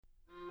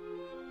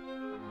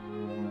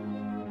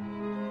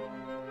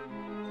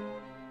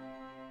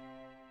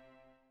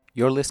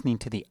You're listening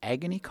to the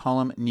Agony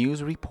Column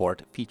News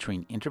Report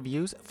featuring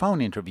interviews, phone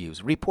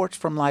interviews, reports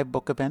from live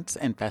book events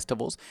and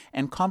festivals,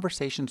 and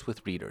conversations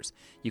with readers.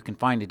 You can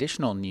find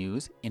additional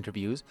news,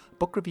 interviews,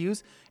 book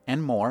reviews,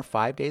 and more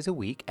 5 days a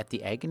week at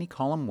the Agony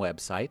Column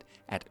website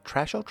at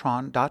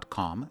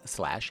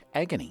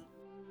trashotron.com/agony.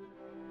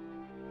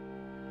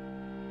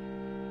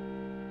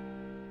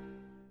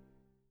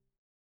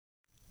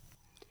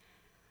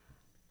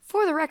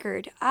 For the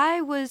record,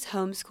 I was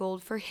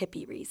homeschooled for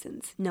hippie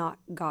reasons, not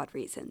God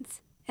reasons.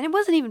 And it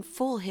wasn't even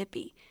full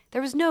hippie.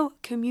 There was no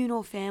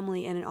communal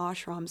family and an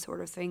ashram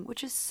sort of thing,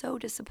 which is so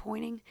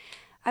disappointing.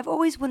 I've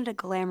always wanted a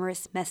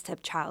glamorous, messed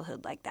up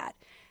childhood like that.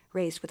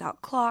 Raised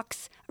without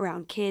clocks,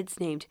 around kids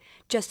named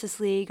Justice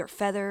League or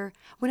Feather.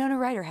 Winona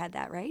Ryder had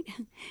that, right?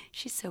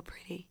 She's so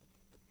pretty.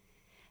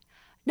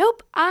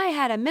 Nope, I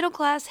had a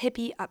middle-class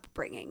hippie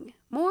upbringing.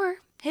 More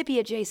hippie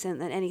adjacent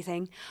than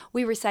anything.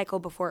 We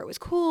recycled before it was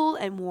cool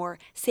and wore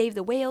Save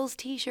the Whales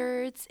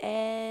t-shirts,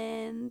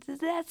 and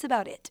that's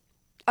about it.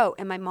 Oh,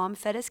 and my mom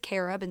fed us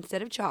carob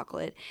instead of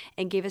chocolate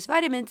and gave us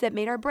vitamins that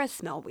made our breath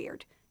smell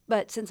weird.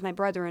 But since my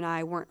brother and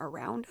I weren't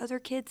around other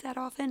kids that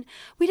often,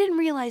 we didn't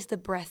realize the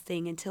breath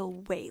thing until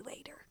way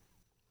later.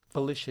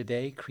 Felicia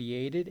Day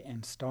created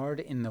and starred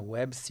in the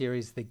web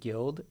series The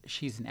Guild.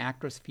 She's an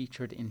actress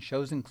featured in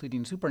shows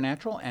including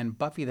Supernatural and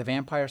Buffy the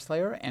Vampire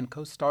Slayer, and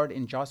co-starred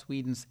in Joss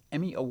Whedon's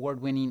Emmy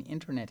Award-winning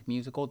internet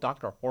musical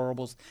Dr.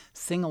 Horrible's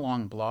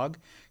sing-along blog.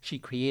 She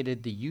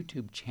created the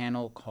YouTube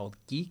channel called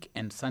Geek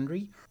and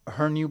Sundry.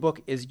 Her new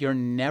book is You're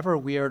Never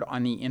Weird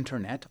on the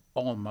Internet,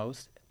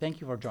 Almost. Thank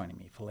you for joining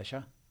me,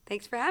 Felicia.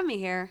 Thanks for having me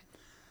here.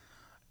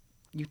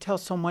 You tell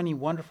so many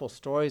wonderful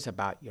stories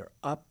about your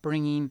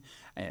upbringing,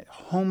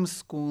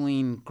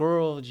 homeschooling,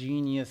 girl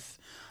genius,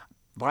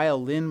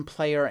 violin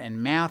player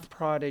and math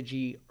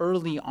prodigy,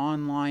 early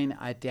online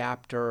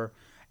adapter,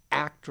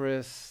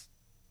 actress,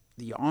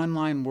 the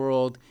online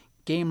world,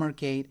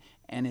 Gamergate,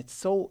 and it's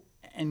so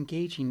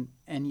engaging,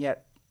 and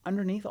yet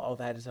underneath all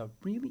that is a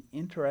really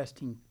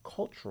interesting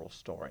cultural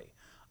story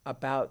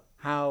about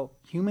how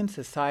human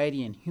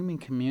society and human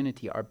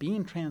community are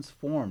being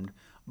transformed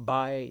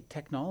by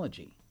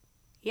technology.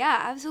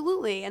 Yeah,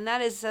 absolutely. And that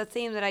is a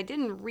theme that I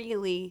didn't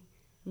really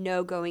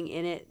know going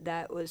in it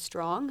that was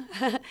strong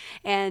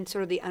and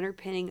sort of the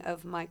underpinning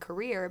of my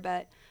career.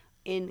 But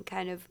in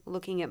kind of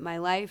looking at my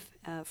life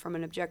from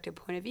an objective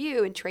point of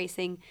view and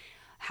tracing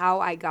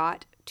how I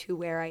got to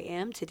where I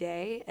am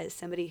today as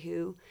somebody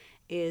who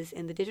is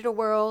in the digital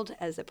world,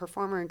 as a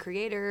performer and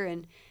creator,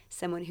 and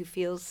someone who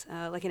feels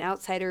like an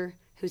outsider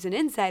who's an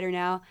insider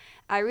now,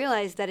 I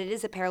realized that it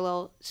is a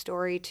parallel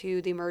story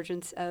to the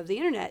emergence of the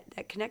internet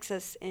that connects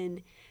us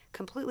in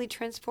completely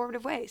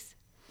transformative ways.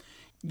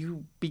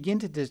 You begin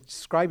to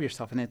describe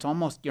yourself, and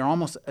you're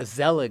almost a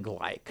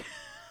Zelig-like.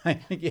 I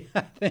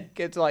think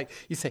it's like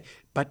you say,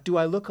 but do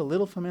I look a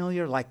little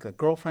familiar, like a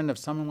girlfriend of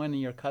one of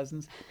your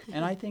cousins?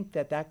 And I think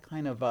that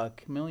kind of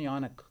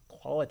chameleonic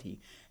quality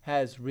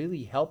has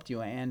really helped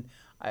you, and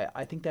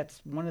I think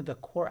that's one of the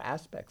core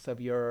aspects of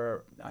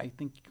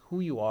who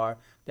you are,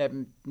 that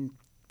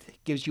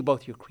gives you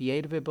both your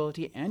creative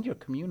ability and your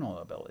communal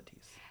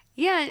abilities.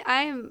 Yeah,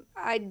 I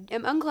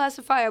am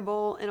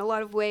unclassifiable in a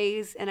lot of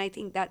ways, and I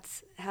think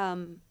that's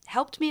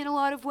helped me in a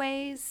lot of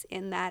ways,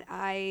 in that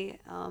I,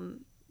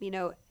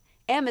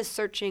 am as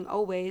searching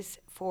always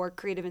for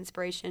creative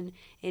inspiration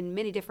in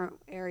many different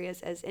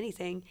areas as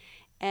anything,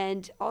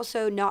 and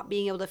also not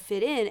being able to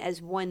fit in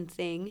as one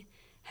thing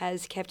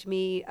has kept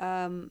me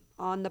on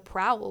the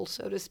prowl,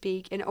 so to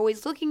speak, and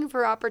always looking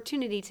for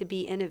opportunity to be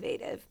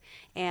innovative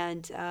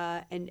and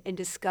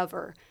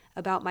discover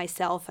about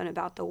myself and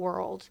about the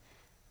world.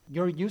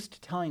 You're used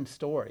to telling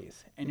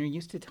stories, and you're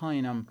used to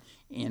telling them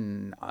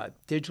in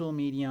digital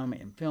medium,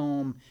 in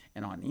film,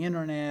 and on the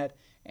internet,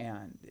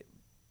 and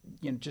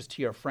just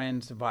to your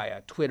friends via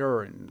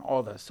Twitter and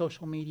all the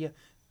social media.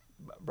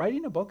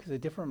 Writing a book is a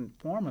different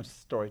form of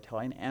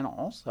storytelling, and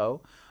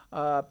also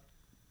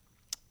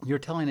you're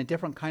telling a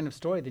different kind of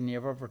story than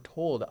you've ever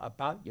told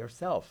about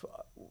yourself.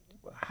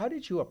 How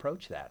did you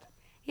approach that?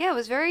 Yeah, it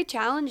was very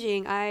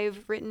challenging.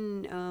 I've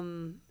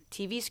written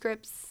TV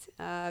scripts,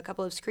 a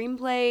couple of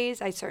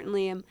screenplays. I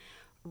certainly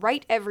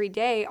write every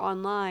day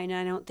online,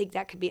 and I don't think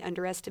that could be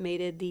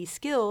underestimated, the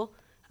skill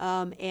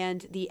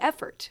and the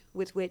effort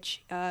with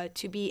which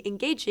to be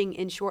engaging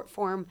in short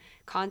form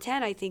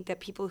content. I think that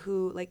people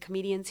who, like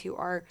comedians who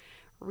are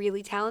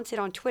really talented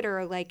on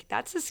Twitter,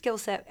 that's a skill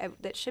set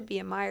that should be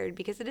admired,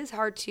 because it is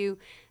hard to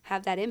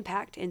have that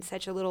impact in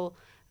such a little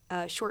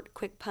short,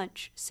 quick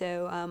punch.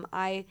 So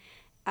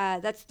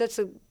that's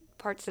the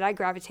parts that I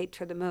gravitate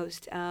toward the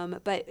most.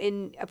 But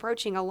in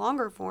approaching a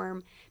longer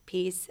form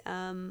piece,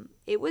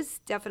 it was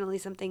definitely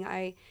something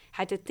I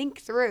had to think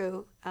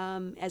through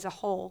as a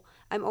whole.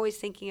 I'm always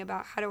thinking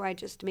about, how do I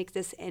just make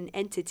this an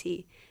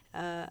entity,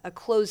 a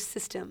closed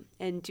system,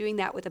 and doing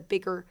that with a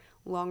bigger,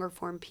 longer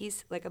form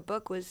piece like a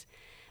book was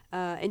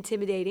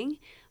intimidating.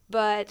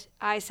 But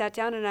I sat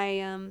down and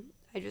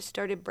I just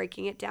started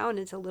breaking it down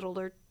into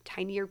littler,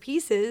 tinier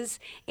pieces.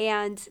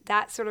 And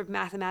that sort of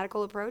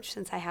mathematical approach,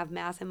 since I have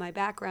math in my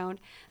background,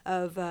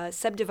 of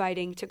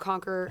subdividing to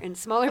conquer in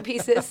smaller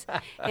pieces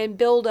and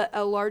build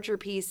a larger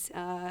piece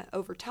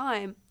over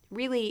time,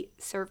 really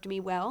served me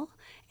well.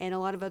 And a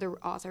lot of other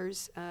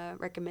authors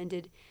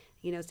recommended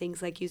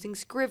things like using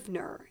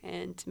Scrivener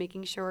and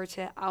making sure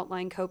to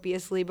outline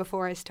copiously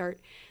before I start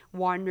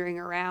wandering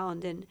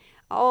around. And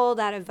all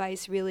that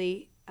advice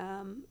really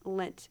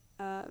lent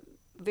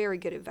very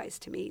good advice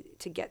to me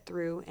to get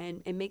through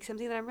and make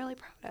something that I'm really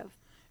proud of.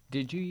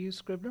 Did you use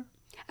Scrivener?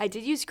 I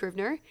did use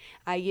Scrivener.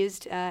 I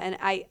used, and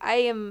I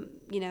am,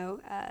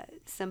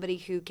 somebody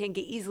who can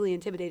get easily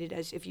intimidated.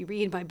 As if you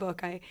read my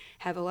book, I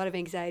have a lot of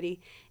anxiety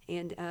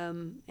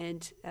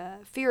and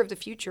fear of the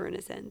future, in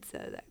a sense,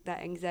 that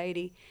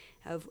anxiety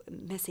of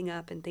messing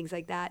up and things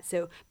like that.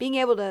 So being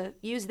able to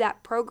use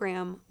that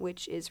program,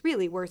 which is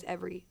really worth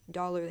every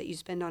dollar that you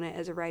spend on it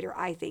as a writer,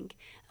 I think,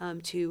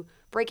 to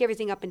break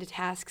everything up into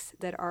tasks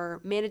that are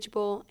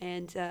manageable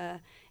and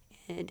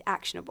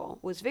actionable,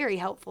 was very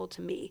helpful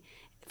to me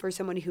for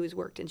someone who has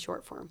worked in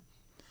short form.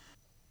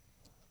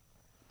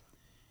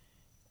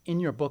 In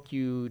your book,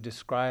 you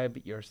describe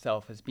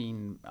yourself as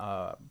being,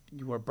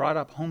 you were brought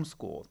up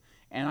homeschooled.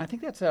 And I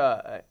think that's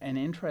an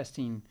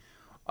interesting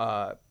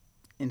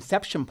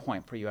inception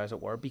point for you, as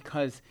it were,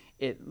 because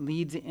it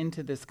leads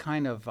into this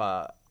kind of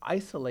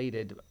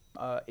isolated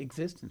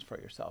existence for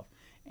yourself.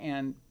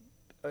 And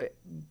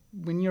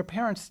when your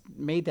parents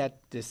made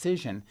that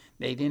decision,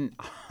 they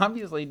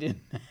obviously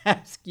didn't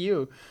ask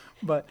you,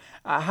 but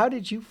how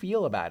did you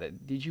feel about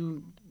it? Did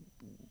you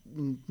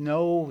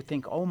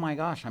think, oh my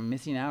gosh, I'm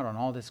missing out on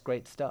all this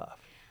great stuff?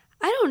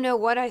 I don't know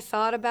what I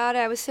thought about it.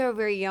 I was so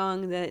very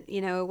young that,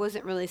 it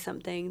wasn't really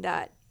something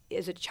that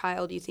as a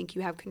child you think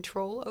you have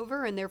control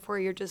over, and therefore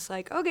you're just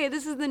like, okay,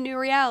 this is the new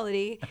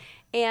reality.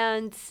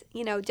 And,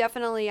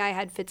 definitely I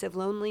had fits of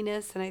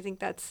loneliness, and I think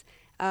that's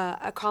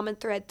a common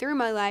thread through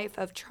my life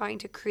of trying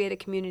to create a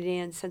community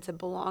and sense of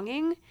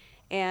belonging.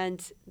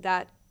 And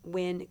that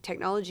when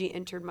technology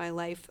entered my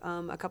life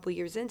a couple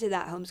years into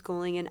that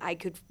homeschooling, and I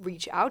could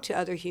reach out to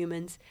other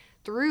humans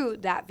through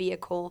that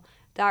vehicle,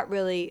 that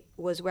really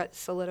was what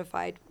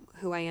solidified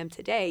who I am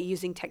today,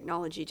 using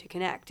technology to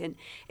connect. And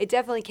it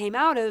definitely came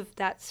out of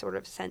that sort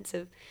of sense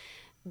of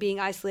being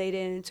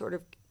isolated and sort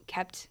of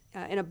kept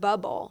in a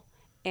bubble.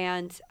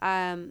 And,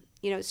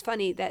 it's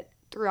funny that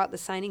throughout the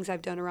signings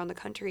I've done around the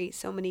country,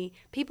 so many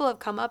people have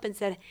come up and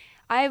said,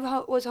 I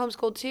was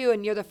homeschooled too,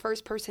 and you're the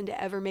first person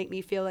to ever make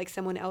me feel like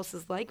someone else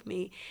is like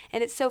me.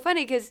 And it's so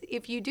funny because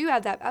if you do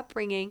have that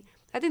upbringing,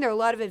 I think there are a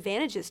lot of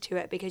advantages to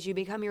it because you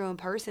become your own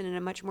person in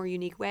a much more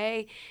unique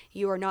way.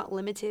 You are not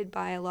limited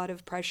by a lot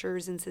of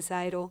pressures and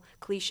societal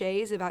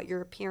cliches about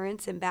your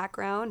appearance and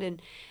background. And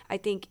I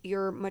think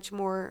you're much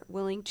more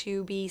willing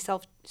to be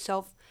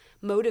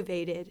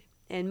self-motivated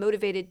and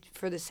motivated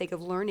for the sake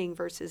of learning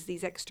versus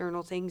these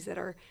external things that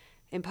are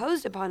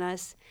imposed upon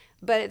us.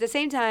 But at the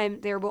same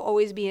time, there will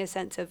always be a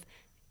sense of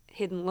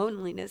hidden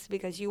loneliness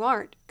because you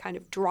aren't kind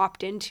of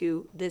dropped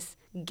into this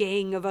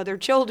gang of other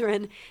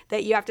children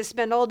that you have to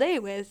spend all day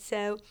with.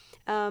 So,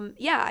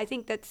 I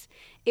think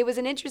it was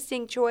an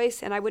interesting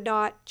choice, and I would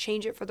not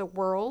change it for the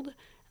world.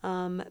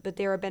 But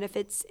there are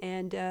benefits,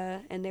 and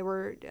there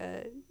were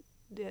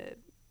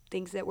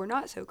things that were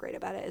not so great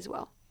about it as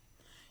well.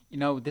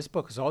 This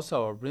book is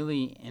also a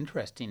really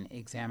interesting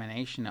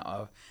examination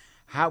of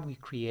how we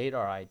create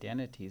our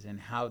identities and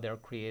how they're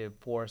created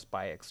for us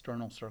by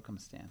external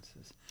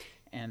circumstances.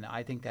 And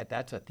I think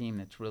that's a theme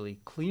that's really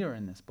clear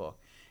in this book.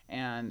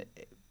 And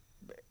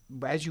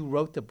as you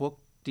wrote the book,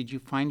 did you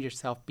find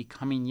yourself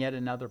becoming yet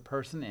another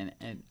person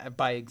and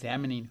by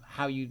examining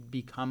how you'd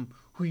become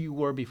who you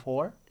were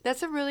before?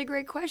 That's a really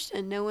great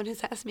question. No one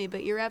has asked me,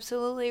 but you're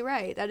absolutely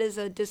right. That is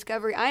a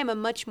discovery. I am a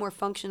much more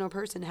functional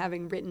person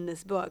having written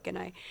this book, and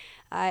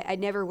I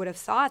never would have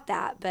thought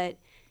that, but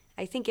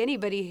I think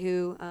anybody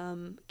who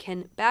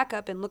can back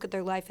up and look at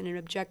their life in an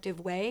objective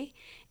way,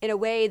 in a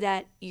way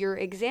that you're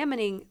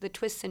examining the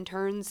twists and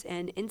turns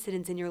and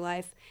incidents in your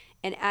life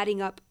and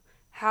adding up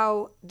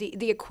how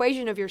the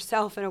equation of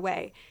yourself in a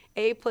way,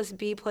 A plus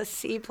B plus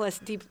C plus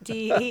D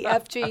E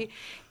F G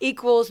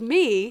equals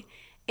me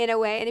in a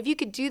way. And if you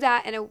could do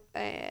that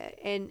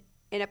and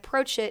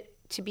approach it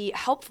to be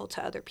helpful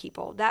to other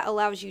people, that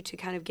allows you to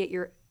kind of get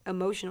your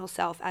emotional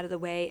self out of the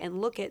way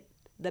and look at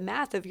the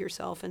math of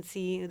yourself and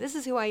see, this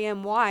is who I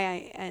am, why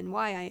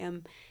I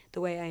am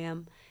the way I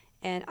am.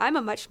 And I'm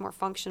a much more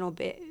functional,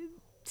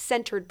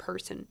 centered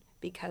person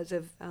because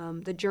of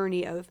the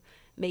journey of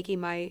making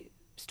my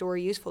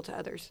story useful to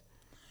others.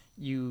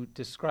 You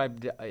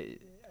described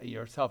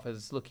yourself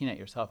as looking at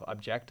yourself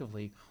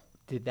objectively.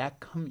 Did that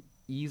come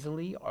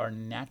easily or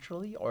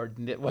naturally, or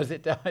was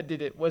it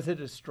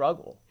a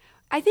struggle?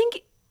 I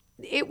think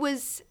it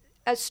was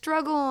a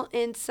struggle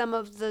in some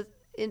of the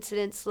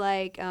incidents,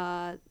 like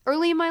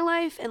early in my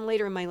life and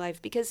later in my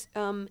life, because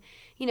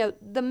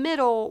the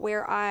middle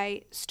where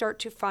I start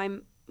to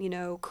find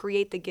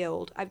create the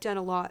Guild. I've done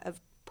a lot of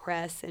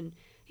press and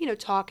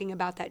talking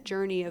about that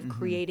journey of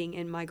creating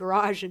in my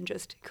garage and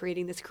just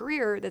creating this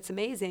career that's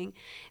amazing,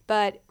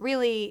 but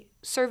really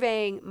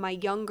surveying my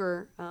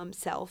younger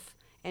self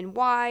and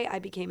why I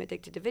became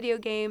addicted to video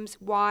games,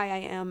 why I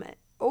am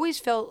always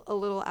felt a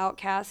little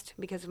outcast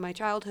because of my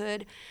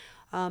childhood,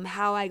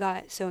 how I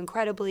got so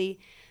incredibly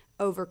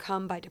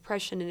overcome by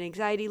depression and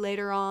anxiety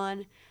later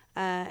on,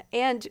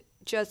 and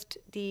just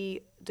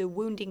the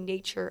wounding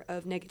nature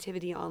of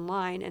negativity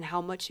online and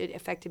how much it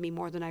affected me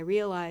more than I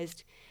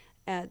realized.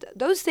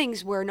 Those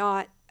things were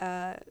not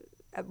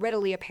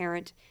readily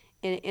apparent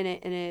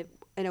in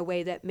a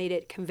way that made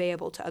it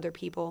conveyable to other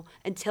people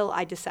until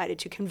I decided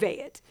to convey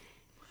it.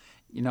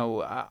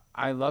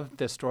 I love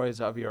the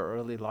stories of your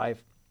early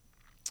life,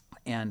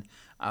 and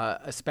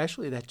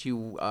especially that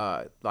you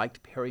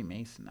liked Perry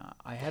Mason.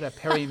 I had a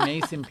Perry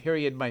Mason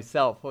period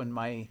myself when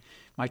my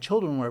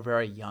children were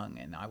very young,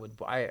 and I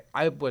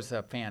was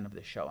a fan of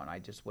the show, and I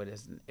just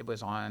it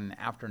was on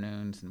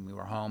afternoons, and we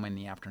were home in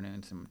the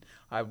afternoons, and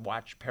I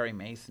watched Perry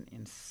Mason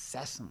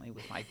incessantly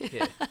with my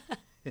kid.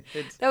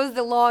 That was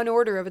the Law and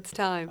Order of its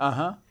time.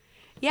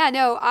 Yeah,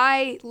 no,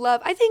 I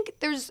think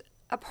there's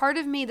a part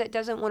of me that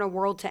doesn't want a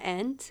world to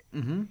end,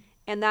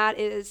 and that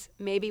is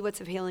maybe what's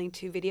appealing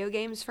to video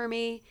games for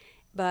me.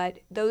 But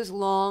those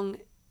long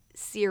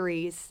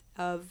series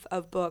of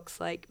books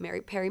like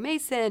Perry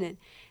Mason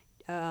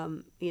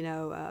and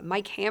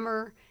Mike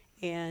Hammer,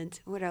 and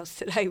what else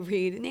did I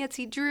read?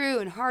 Nancy Drew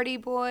and Hardy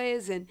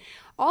Boys, and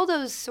all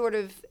those sort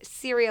of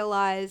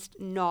serialized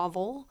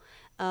novel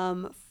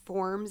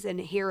forms and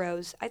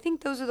heroes. I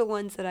think those are the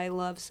ones that I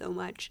love so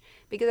much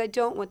because I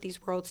don't want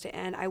these worlds to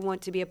end. I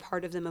want to be a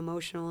part of them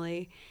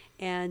emotionally,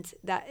 and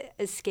that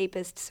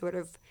escapist sort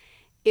of,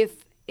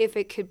 if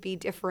it could be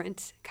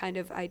different kind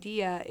of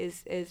idea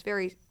is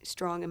very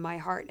strong in my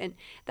heart. And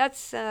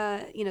that's,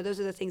 those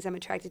are the things I'm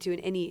attracted to in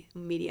any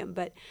medium.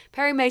 But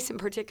Perry Mason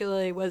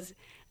particularly was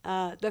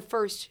the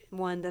first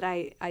one that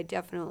I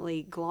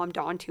definitely glommed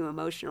onto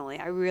emotionally.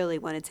 I really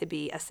wanted to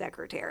be a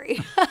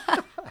secretary.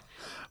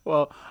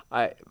 Well,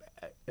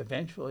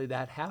 eventually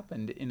that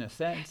happened in a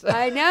sense.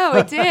 I know,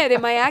 it did.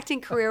 In my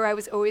acting career, I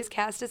was always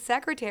cast as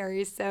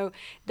secretary. So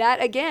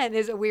that, again,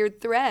 is a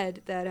weird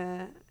thread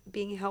that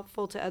being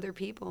helpful to other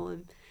people.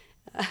 And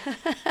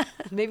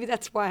maybe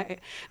that's why.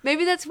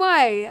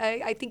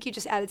 I think you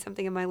just added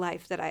something in my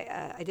life that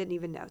I didn't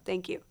even know.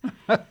 Thank you.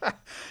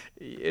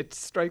 It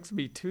strikes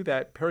me, too,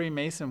 that Perry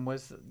Mason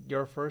was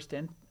your first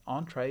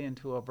entree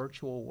into a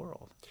virtual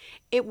world.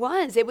 It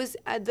was. It was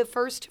the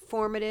first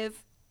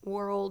formative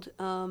world.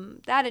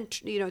 That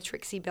and,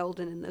 Trixie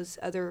Belden and those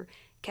other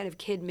kind of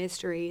kid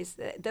mysteries.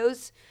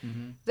 Those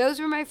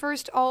were my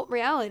first alt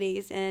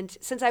realities. And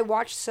since I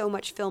watched so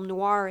much film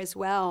noir as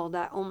well,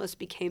 that almost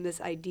became this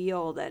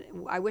ideal that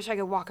I wish I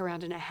could walk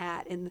around in a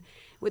hat and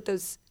with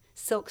those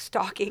silk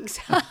stockings.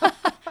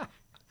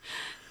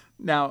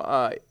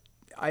 Now,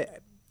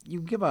 you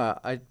give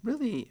a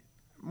really,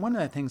 one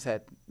of the things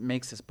that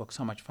makes this book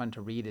so much fun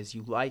to read is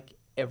you like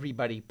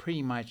everybody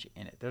pretty much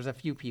in it. There's a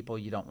few people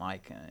you don't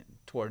like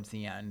towards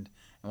the end,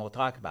 and we'll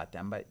talk about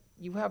them, but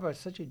you have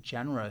such a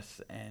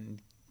generous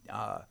and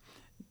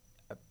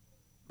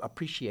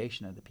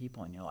appreciation of the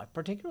people in your life,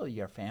 particularly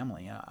your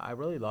family. I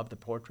really love the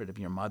portrait of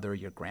your mother,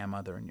 your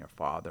grandmother, and your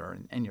father,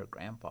 and your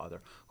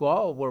grandfather, who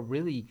all were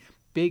really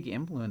big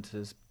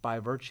influences by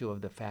virtue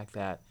of the fact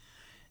that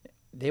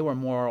they were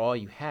more all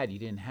you had. You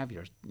didn't have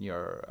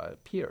your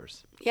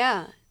peers.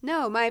 Yeah.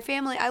 No, my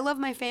family, I love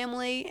my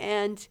family,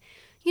 and,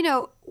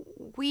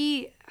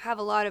 we have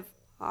a lot of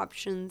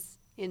options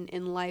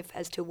in life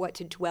as to what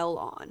to dwell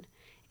on.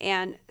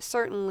 And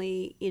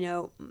certainly,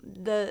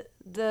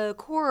 the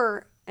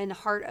core and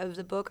heart of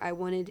the book, I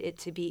wanted it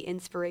to be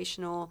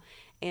inspirational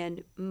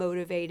and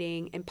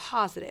motivating and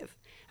positive.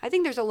 I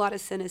think there's a lot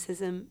of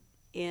cynicism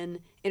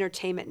in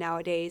entertainment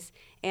nowadays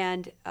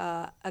and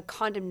a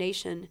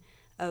condemnation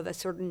of a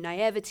certain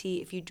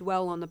naivety if you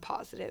dwell on the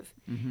positive.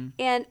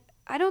 And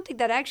I don't think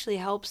that actually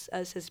helps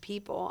us as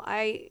people.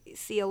 I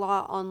see a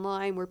lot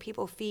online where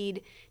people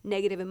feed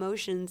negative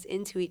emotions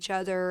into each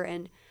other,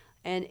 and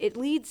it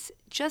leads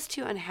just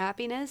to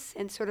unhappiness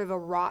and sort of a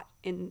rot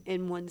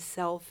in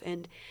oneself.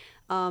 And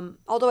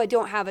although I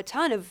don't have a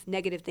ton of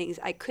negative things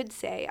I could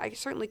say, I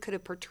certainly could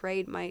have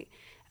portrayed my,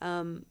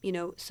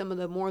 some of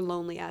the more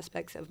lonely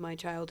aspects of my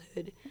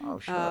childhood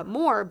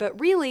more. But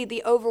really,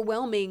 the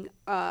overwhelming,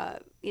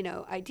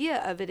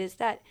 idea of it is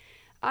that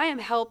I am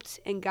helped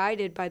and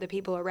guided by the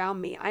people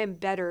around me. I am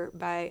better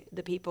by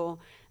the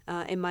people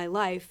in my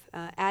life,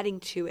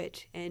 adding to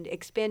it and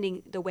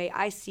expanding the way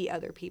I see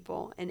other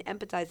people and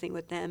empathizing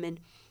with them. And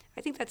I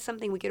think that's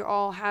something we could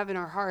all have in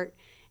our heart,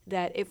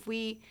 that if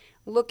we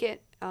look at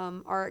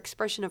our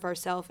expression of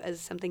ourselves as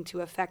something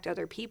to affect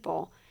other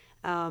people,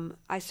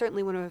 I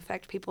certainly want to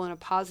affect people in a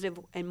positive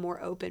and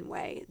more open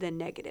way than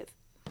negative.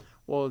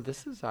 Well,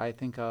 this is, I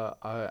think,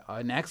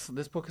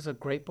 this book is a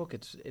great book.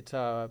 It's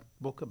a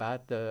book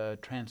about the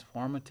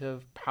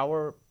transformative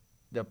power,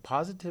 the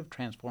positive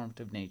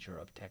transformative nature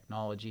of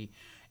technology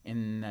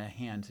in the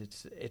hands.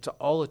 It's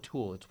all a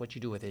tool. It's what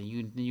you do with it.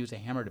 You use a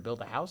hammer to build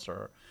a house,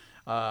 or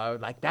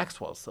like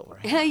Maxwell Silver.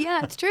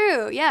 Yeah, it's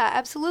true. Yeah,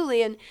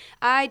 absolutely. And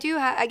I do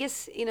I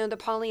guess, the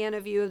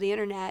Pollyanna view of the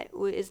internet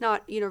is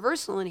not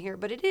universal in here,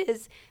 but it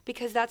is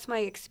because that's my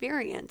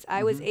experience.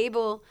 I was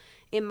able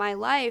in my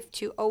life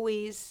to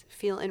always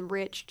feel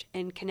enriched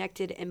and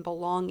connected and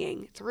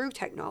belonging through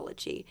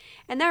technology.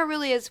 And that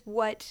really is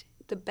what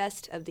the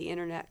best of the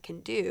internet can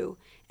do.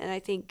 And I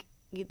think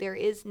there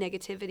is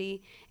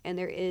negativity and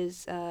there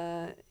is,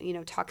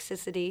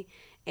 toxicity.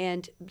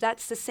 And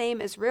that's the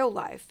same as real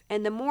life.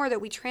 And the more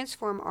that we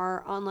transform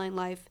our online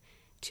life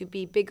to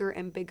be bigger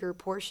and bigger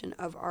portion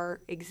of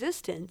our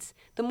existence,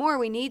 the more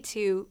we need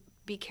to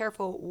be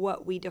careful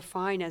what we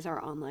define as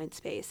our online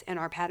space and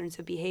our patterns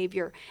of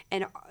behavior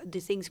and the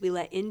things we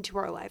let into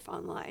our life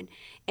online.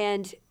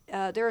 And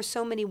there are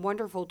so many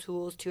wonderful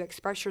tools to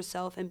express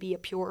yourself and be a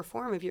pure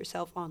form of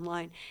yourself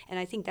online. And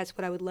I think that's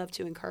what I would love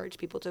to encourage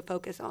people to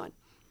focus on.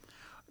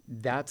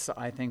 That's,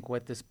 I think,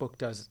 what this book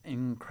does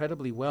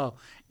incredibly well.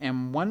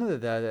 And one of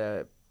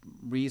the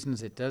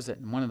reasons it does it,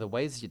 and one of the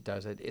ways it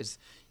does it, is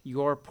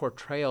your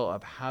portrayal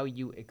of how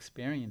you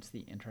experience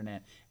the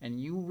internet. And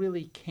you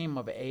really came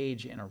of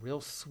age in a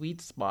real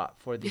sweet spot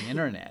for the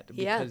internet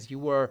because you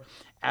were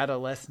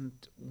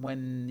adolescent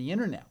when the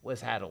internet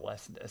was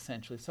adolescent,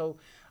 essentially. So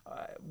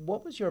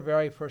what was your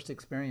very first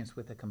experience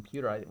with a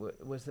computer?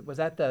 Was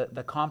that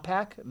the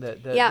Compaq?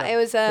 It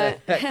was a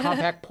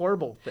Compaq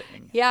portable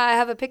thing. Yeah, I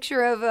have a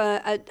picture of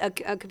a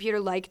computer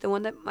like the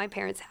one that my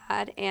parents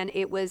had, and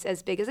it was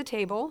as big as a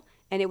table,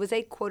 and it was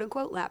a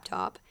quote-unquote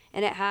laptop,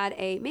 and it had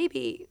a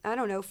maybe,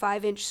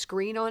 5-inch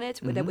screen on it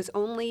that was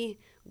only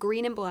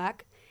green and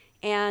black,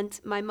 and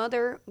my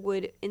mother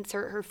would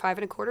insert her 5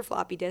 1/4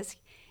 floppy disk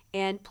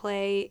and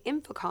play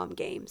Infocom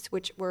games,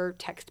 which were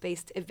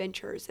text-based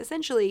adventures,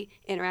 essentially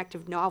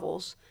interactive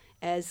novels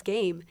as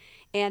game.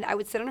 And I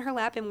would sit on her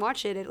lap and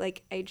watch it at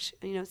like age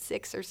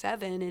 6 or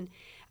 7, and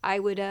I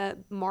would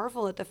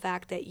marvel at the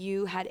fact that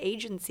you had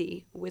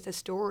agency with a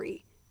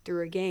story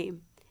through a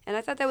game. And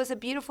I thought that was a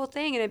beautiful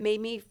thing, and it made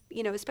me,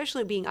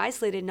 especially being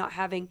isolated, not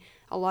having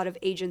a lot of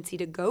agency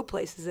to go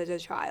places as a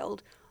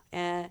child,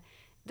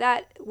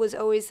 that was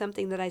always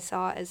something that I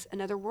saw as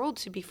another world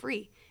to be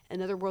free,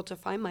 another world to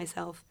find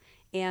myself.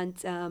 And,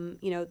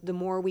 the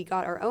more we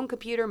got our own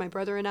computer, my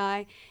brother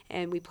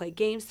and we played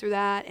games through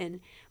that,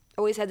 and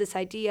always had this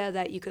idea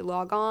that you could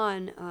log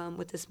on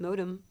with this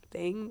modem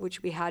thing,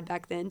 which we had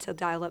back then to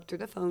dial up through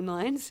the phone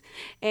lines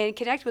and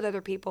connect with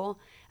other people.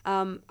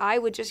 I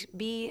would just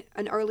be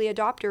an early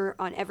adopter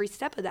on every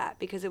step of that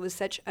because it was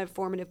such a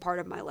formative part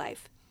of my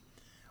life.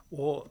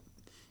 Well,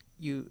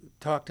 you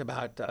talked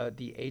about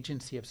the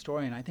agency of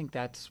story, and I think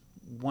that's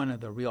one of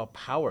the real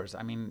powers.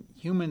 I mean,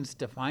 humans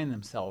define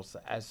themselves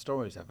as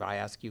stories. If I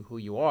ask you who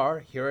you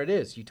are, here it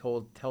is. You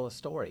tell a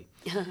story.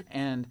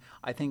 And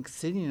I think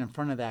sitting in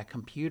front of that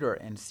computer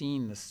and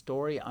seeing the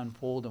story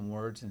unfold in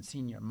words and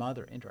seeing your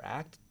mother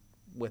interact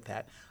with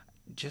that,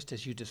 just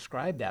as you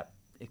described that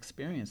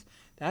experience,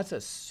 that's a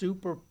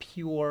super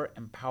pure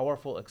and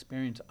powerful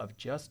experience of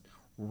just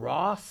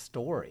raw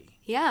story.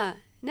 Yeah.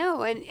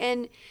 No,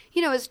 and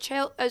as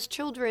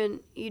children,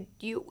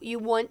 you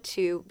want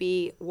to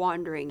be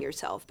wandering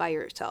yourself by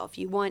yourself.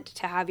 You want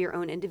to have your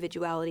own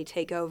individuality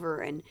take over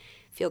and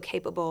feel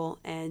capable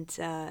and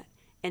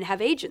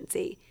have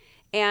agency.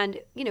 And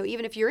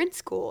even if you're in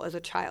school as a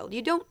child,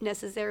 you don't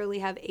necessarily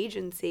have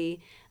agency,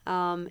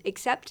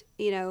 except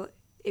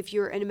if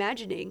you're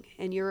imagining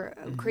and you're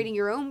creating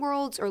your own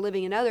worlds or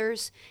living in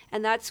others.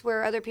 And that's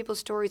where other people's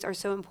stories are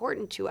so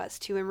important to us,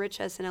 to enrich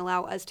us and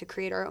allow us to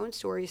create our own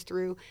stories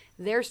through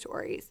their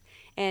stories.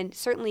 And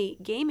certainly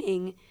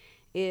gaming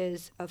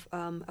is a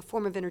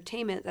form of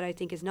entertainment that I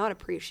think is not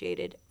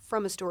appreciated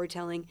from a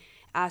storytelling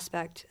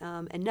aspect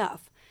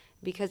enough,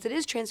 because it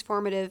is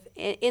transformative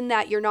in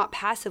that you're not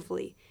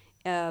passively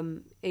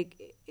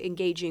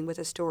engaging with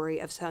a story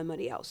of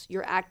somebody else.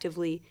 You're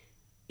actively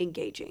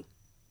engaging.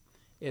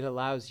 It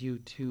allows you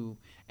to,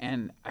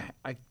 and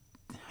I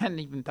hadn't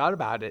even thought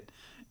about it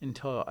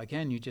until,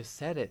 again, you just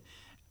said it.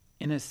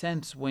 In a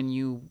sense, when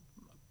you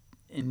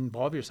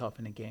involve yourself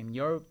in a game,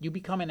 you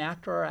become an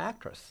actor or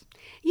actress.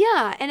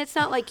 Yeah, and it's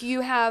not like you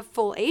have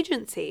full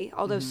agency,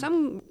 although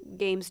some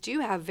games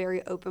do have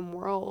very open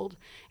world,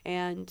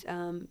 and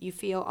you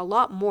feel a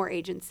lot more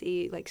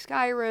agency, like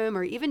Skyrim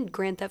or even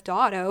Grand Theft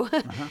Auto.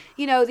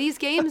 These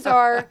games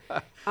are,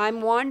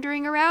 I'm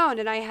wandering around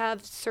and I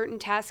have certain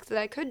tasks that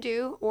I could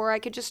do, or I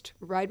could just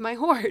ride my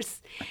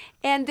horse.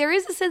 And there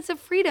is a sense of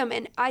freedom,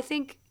 and I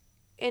think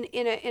in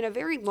a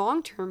very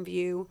long-term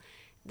view,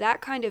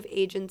 that kind of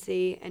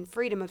agency and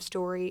freedom of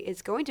story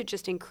is going to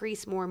just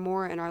increase more and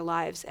more in our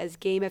lives as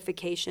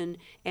gamification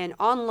and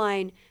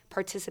online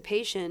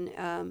participation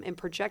and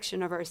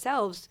projection of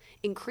ourselves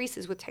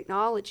increases with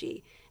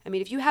technology. I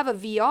mean, if you have a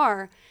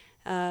VR,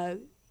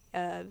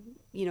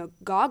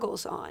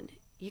 goggles on,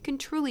 you can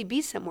truly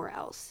be somewhere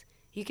else.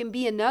 You can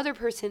be another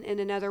person in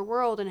another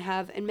world and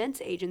have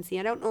immense agency.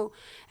 I don't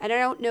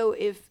know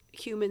if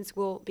humans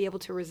will be able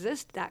to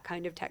resist that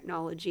kind of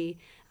technology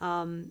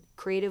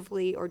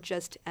creatively or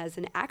just as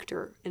an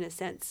actor in a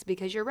sense,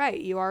 because you're right,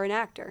 you are an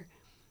actor.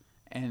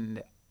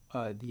 And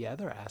the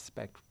other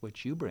aspect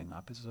which you bring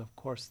up is, of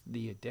course,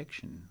 the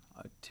addiction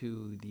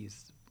to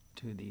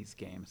these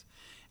games.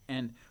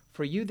 And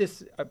for you,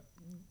 this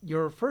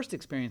your first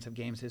experience of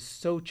games is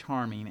so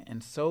charming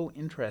and so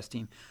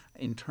interesting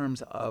in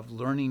terms of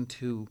learning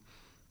to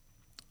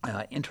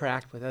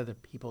interact with other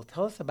people.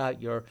 Tell us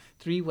about your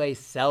three-way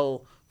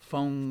cell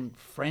phone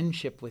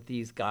friendship with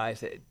these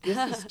guys.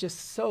 This is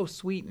just so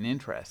sweet and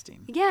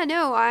interesting. Yeah,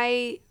 no,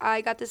 I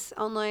got this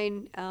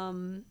online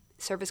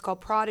service called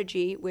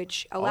Prodigy,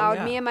 which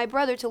allowed me and my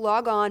brother to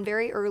log on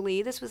very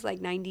early. This was like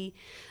 90,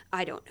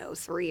 I don't know,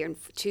 3 and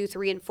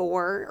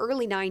 4,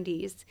 early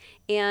 90s.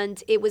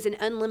 And it was an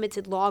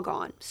unlimited log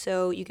on.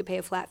 So you could pay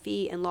a flat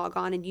fee and log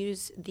on and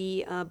use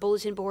the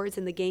bulletin boards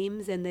and the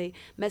games and the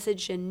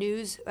message and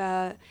news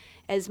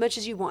as much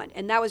as you want.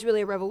 And that was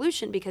really a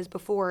revolution, because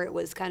before it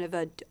was kind of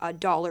a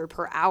dollar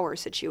per hour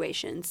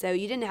situation. So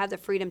you didn't have the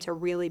freedom to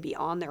really be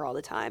on there all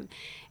the time.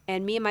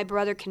 And me and my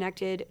brother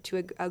connected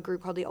to a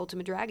group called the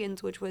Ultima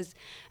Dragons, which was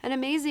an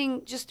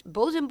amazing just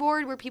bulletin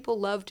board where people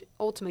loved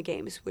Ultima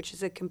games, which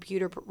is a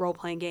computer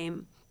role-playing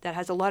game that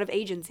has a lot of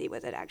agency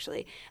with it,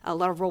 actually. A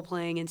lot of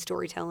role-playing and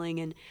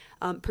storytelling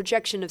and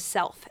projection of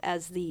self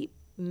as the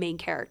main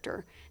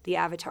character, the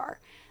avatar.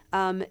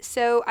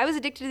 So I was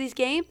addicted to these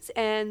games,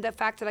 and the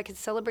fact that I could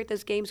celebrate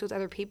those games with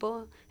other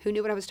people who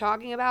knew what I was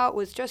talking about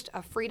was just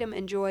a freedom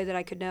and joy that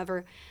I could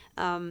never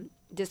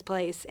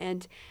displace.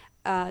 And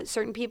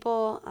certain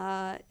people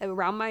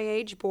around my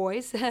age,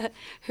 boys,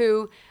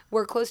 who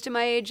were close to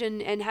my age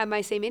and had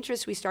my same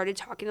interests, we started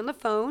talking on the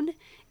phone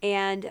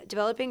and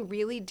developing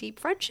really deep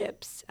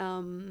friendships.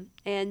 And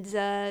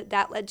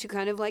that led to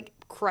kind of like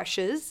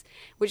crushes,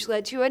 which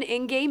led to an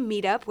in-game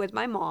meetup with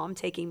my mom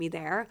taking me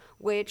there,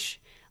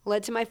 which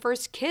led to my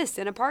first kiss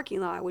in a parking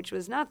lot, which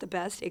was not the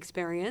best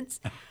experience.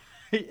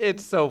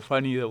 It's so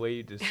funny the way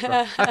you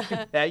describe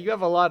that. You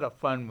have a lot of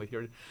fun with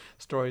your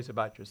stories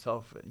about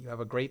yourself. You have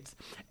a great,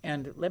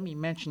 and let me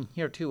mention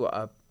here too,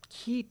 a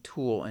key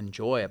tool and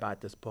joy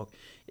about this book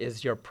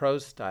is your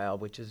prose style,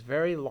 which is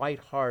very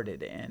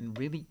lighthearted and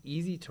really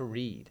easy to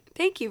read.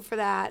 Thank you for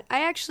that.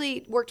 I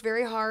actually worked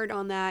very hard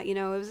on that. You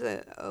know, it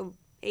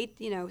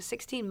was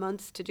 16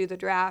 months to do the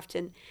draft,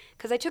 and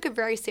because I took it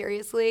very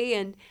seriously,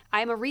 and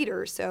I'm a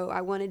reader, so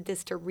I wanted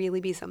this to really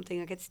be something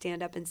I could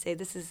stand up and say,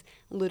 this is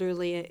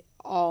literally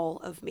all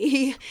of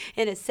me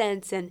in a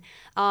sense. And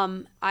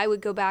I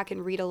would go back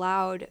and read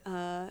aloud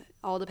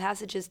all the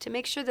passages to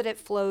make sure that it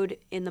flowed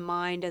in the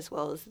mind as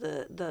well as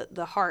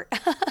the heart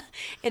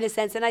in a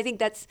sense. And I think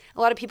that's,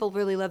 a lot of people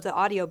really love the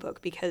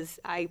audiobook because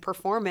I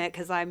perform it,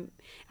 because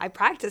I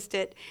practiced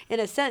it in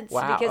a sense.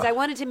 Wow. Because I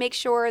wanted to make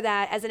sure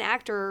that as an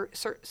actor,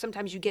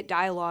 sometimes you get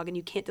dialogue and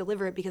you can't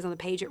deliver it because on the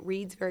page it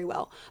reads very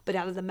well, but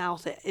out of the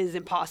mouth it is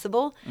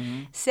impossible.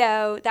 Mm-hmm.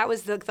 So that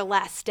was the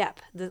last step,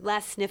 the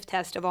last sniff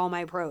test of all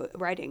my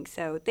writing.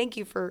 So thank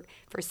you for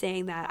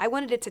saying that. I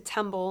wanted it to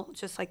tumble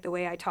just like the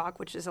way I talk,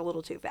 which is a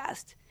little too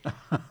fast.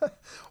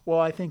 Well,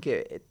 I think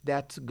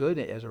that's good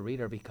as a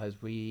reader,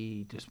 because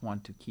we just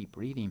want to keep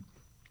reading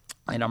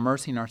and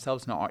immersing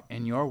ourselves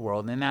in your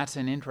world. And that's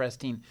an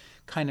interesting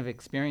kind of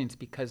experience,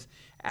 because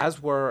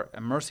as we're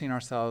immersing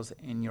ourselves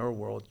in your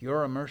world,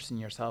 you're immersing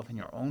yourself in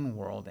your own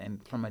world,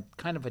 and from a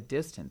kind of a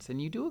distance.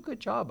 And you do a good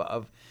job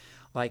of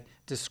like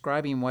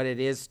describing what it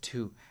is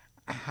to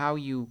how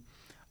you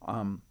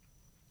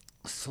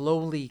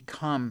slowly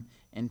come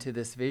into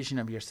this vision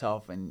of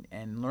yourself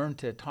and learn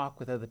to talk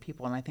with other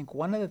people. And I think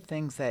one of the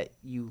things that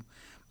you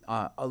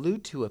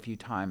allude to a few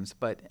times,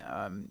 but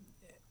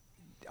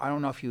I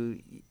don't know if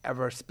you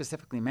ever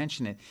specifically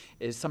mention it,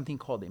 is something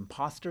called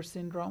imposter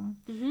syndrome.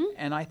 Mm-hmm.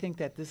 And I think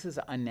that this is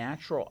a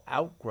natural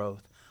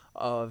outgrowth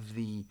of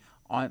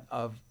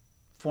of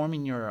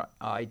forming your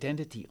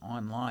identity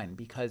online,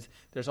 because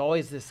there's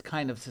always this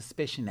kind of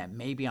suspicion that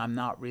maybe I'm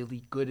not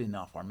really good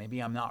enough, or maybe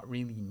I'm not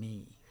really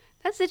me.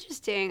 That's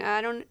interesting.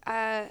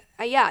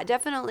 Yeah,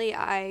 definitely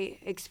I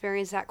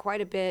experienced that quite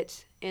a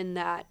bit, in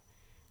that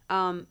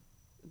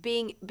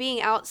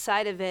being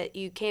outside of it,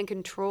 you can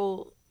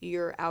control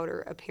your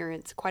outer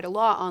appearance quite a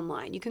lot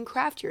online. You can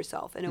craft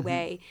yourself in a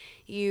way.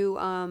 You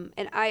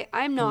and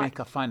I'm not. You make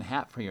a fun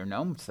hat for your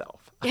gnome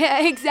self.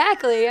 Yeah,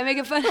 exactly. I make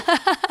a fun.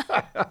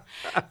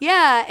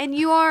 Yeah, and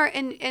you are,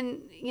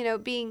 and you know,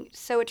 being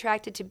so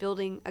attracted to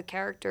building a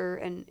character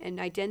and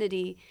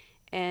identity.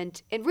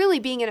 And really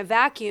being in a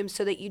vacuum,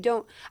 so that you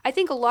don't. I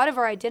think a lot of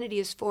our identity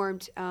is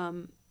formed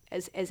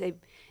as a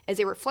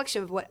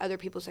reflection of what other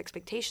people's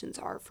expectations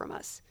are from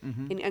us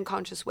in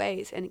unconscious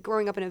ways. And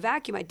growing up in a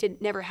vacuum, I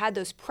never had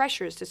those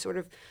pressures to sort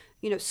of,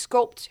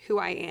 sculpt who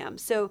I am.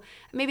 So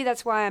maybe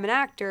that's why I'm an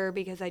actor,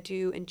 because I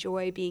do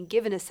enjoy being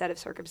given a set of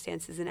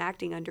circumstances and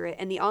acting under it.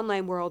 And the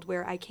online world,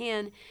 where I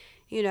can,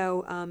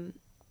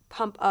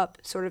 pump up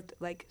sort of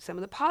like some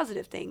of the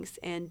positive things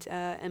and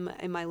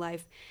in my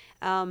life.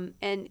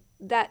 And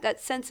that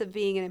sense of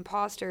being an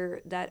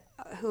imposter, that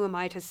who am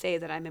I to say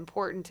that I'm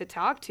important to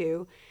talk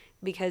to,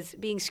 because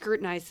being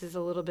scrutinized is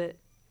a little bit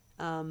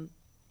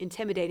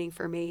intimidating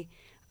for me.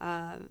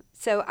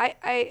 So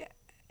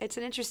it's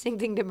an interesting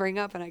thing to bring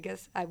up, and I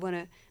guess I want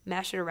to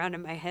mash it around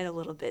in my head a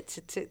little bit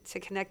to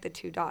connect the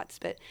two dots.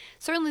 But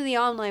certainly the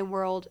online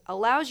world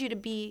allows you to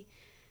be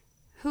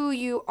who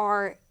you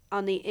are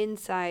on the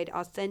inside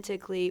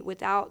authentically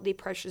without the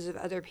pressures of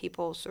other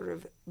people sort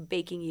of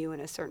baking you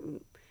in a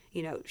certain,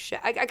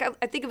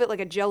 I think of it like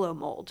a Jell-O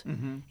mold.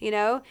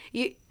 A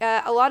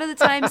lot of the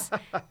times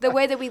the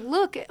way that we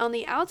look on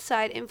the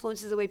outside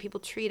influences the way people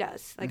treat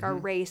us, like our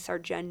race, our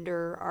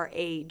gender, our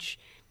age.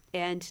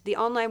 And the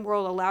online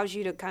world allows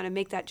you to kind of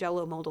make that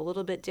Jell-O mold a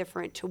little bit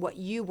different to what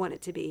you want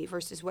it to be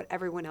versus what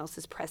everyone else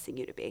is pressing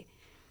you to be.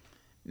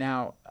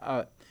 Now,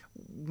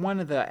 one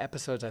of the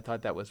episodes I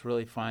thought that was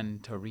really fun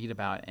to read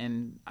about,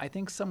 and I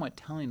think somewhat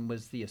telling,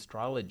 was the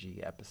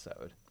astrology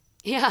episode.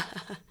 Yeah.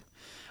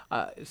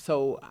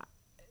 So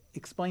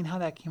explain how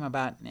that came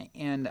about,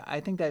 and I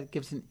think that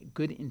gives a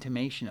good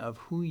intimation of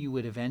who you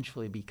would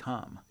eventually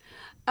become.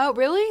 Oh,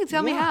 really?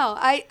 Tell me how.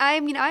 I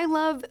mean, I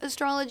love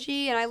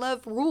astrology and I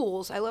love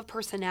rules. I love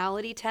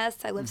personality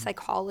tests. I love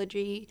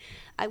psychology.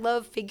 I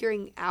love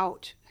figuring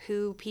out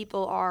who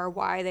people are,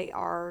 why they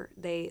are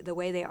the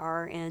way they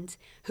are, and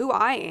who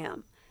I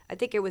am. I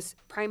think it was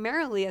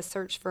primarily a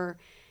search for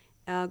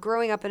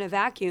growing up in a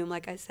vacuum,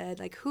 like I said,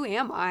 like who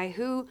am I?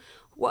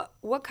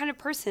 What kind of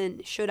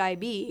person should I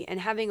be? And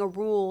having a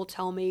rule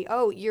tell me,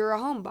 oh, you're a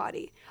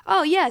homebody.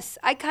 Oh, yes,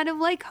 I kind of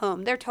like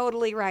home. They're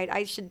totally right.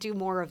 I should do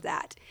more of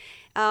that.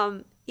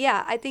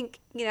 I think,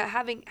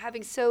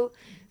 having so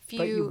few.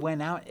 But you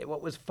went out.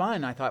 What was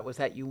fun, I thought, was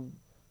that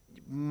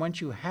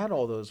once you had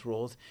all those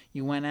rules,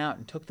 you went out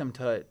and took them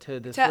to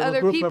this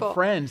little group people. Of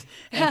friends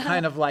and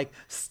kind of like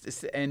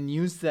and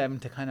used them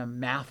to kind of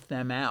math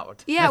them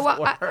out. Yeah,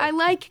 well, I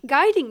like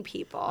guiding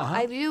people.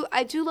 I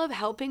do love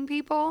helping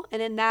people,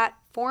 and in that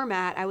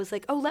format, I was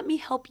like, oh, let me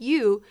help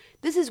you.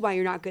 This is why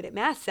you're not good at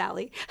math,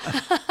 Sally.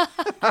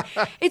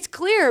 It's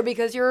clear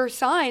because your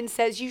sign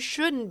says you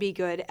shouldn't be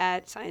good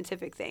at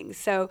scientific things.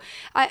 So,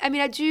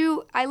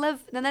 I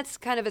love, and that's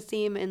kind of a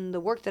theme in the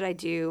work that I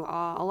do.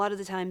 A lot of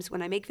the times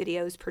when I make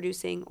videos,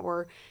 producing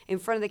or in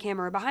front of the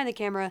camera or behind the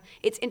camera,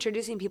 it's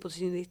introducing people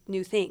to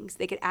new things.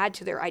 They could add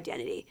to their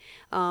identity,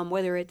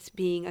 whether it's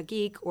being a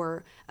geek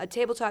or a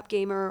tabletop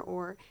gamer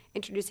or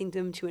introducing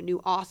them to a new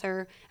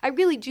author. I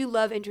really do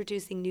love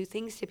introducing new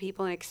things to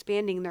people and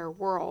expanding their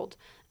world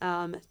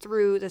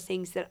through the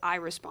things that I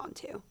respond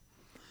to.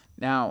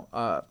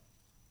 Now,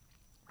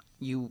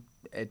 you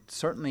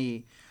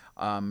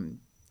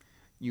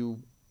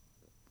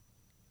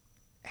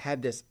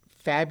had this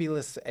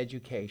fabulous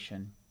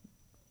education,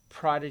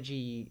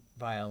 prodigy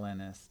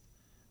violinist,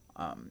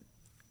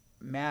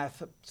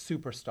 math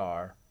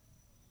superstar,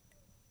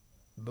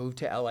 moved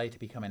to LA to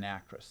become an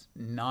actress.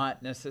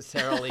 Not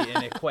necessarily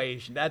an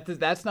equation.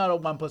 That's not a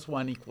 1 +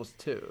 1 =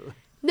 2.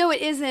 No,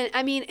 it isn't.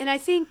 I mean, and I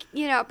think,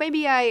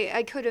 maybe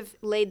I could have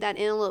laid that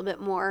in a little bit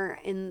more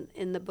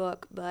in the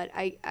book, but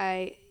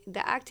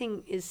the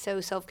acting is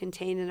so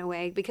self-contained in a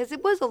way because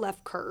it was a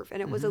left curve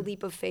and it was a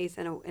leap of faith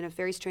in a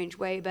very strange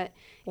way. But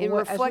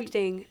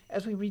reflecting,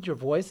 as we read your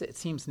voice, it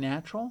seems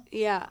natural.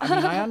 Yeah. I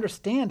mean, I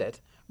understand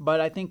it, but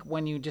I think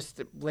when you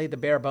just lay the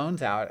bare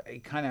bones out,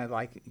 it kind of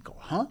like you go,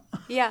 huh?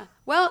 Yeah.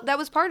 Well, that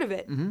was part of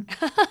it.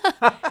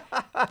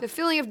 The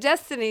feeling of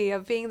destiny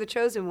of being the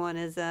chosen one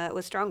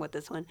was strong with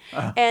this one.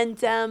 And,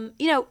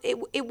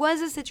 it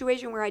was a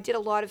situation where I did a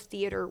lot of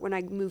theater when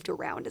I moved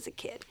around as a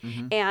kid.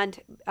 And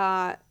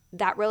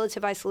that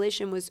relative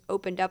isolation was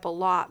opened up a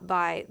lot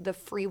by the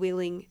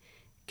freewheeling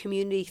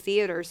community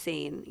theater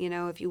scene.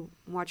 If you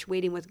watch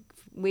Waiting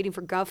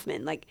for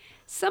Guffman, like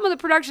some of the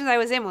productions I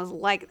was in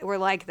were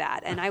like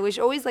that. And I was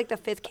always like the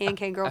fifth can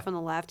girl from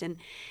the left. And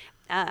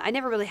I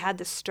never really had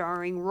the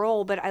starring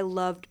role, but I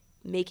loved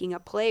making a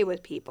play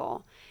with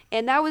people.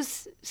 And that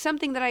was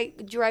something that I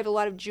derive a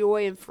lot of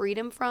joy and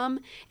freedom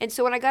from. And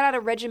so when I got out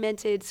of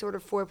regimented sort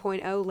of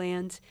 4.0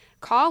 land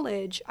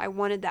college, I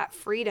wanted that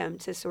freedom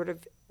to sort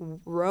of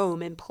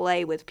roam and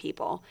play with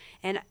people.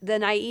 And the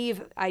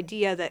naive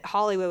idea that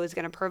Hollywood was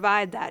going to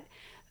provide that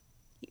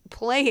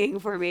playing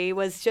for me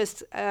was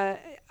just,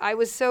 I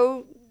was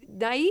so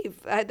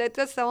naive.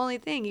 That's the only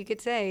thing you could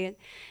say.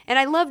 And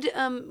I loved,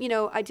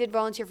 I did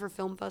volunteer for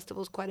film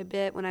festivals quite a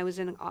bit when I was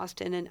in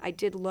Austin, and I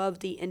did love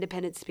the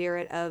independent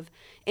spirit of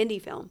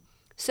indie film.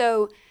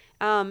 So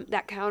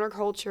that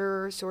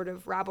counterculture sort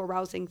of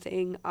rabble-rousing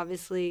thing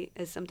obviously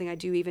is something I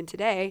do even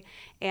today.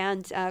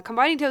 And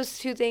combining those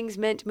two things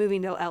meant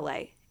moving to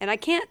LA. And I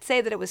can't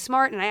say that it was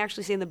smart, and I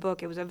actually say in the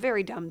book it was a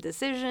very dumb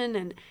decision,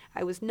 and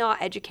I was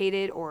not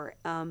educated or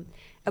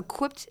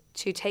equipped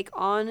to take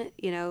on,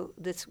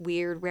 this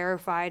weird,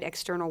 rarefied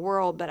external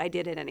world, but I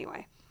did it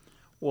anyway.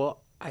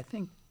 Well, I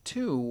think,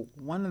 too,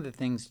 one of the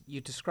things,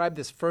 you described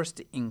this first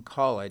in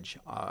college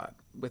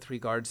with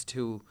regards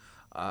to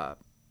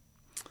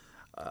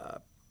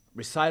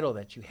recital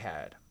that you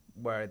had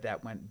where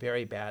that went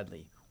very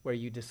badly, where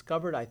you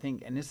discovered, I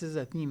think, and this is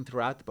a theme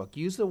throughout the book,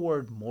 use the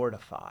word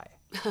mortify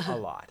a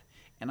lot.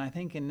 And I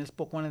think in this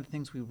book, one of the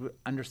things we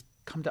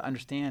come to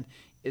understand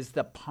is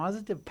the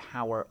positive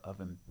power of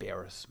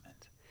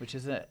embarrassment. which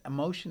is an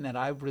emotion that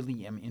I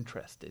really am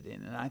interested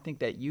in. And I think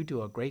that you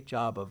do a great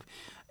job of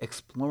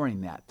exploring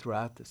that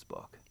throughout this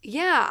book.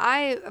 Yeah,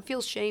 I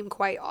feel shame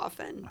quite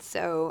often.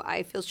 So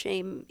I feel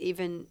shame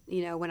even,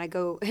 when I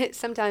go,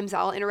 sometimes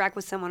I'll interact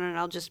with someone and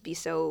I'll just be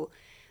so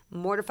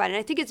mortified. And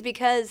I think it's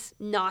because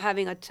not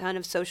having a ton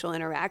of social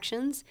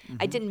interactions,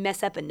 I didn't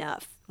mess up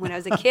enough when I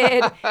was a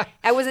kid.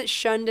 I wasn't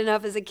shunned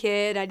enough as a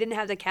kid. I didn't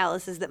have the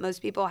calluses that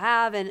most people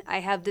have. And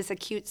I have this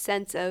acute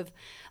sense of,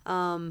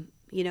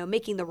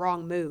 making the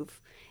wrong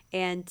move.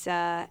 And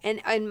I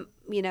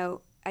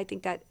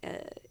think that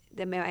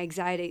my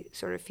anxiety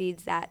sort of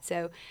feeds that.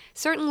 So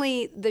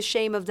certainly the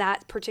shame of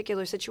that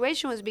particular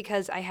situation was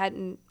because I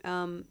hadn't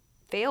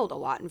failed a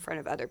lot in front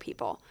of other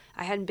people.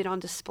 I hadn't been on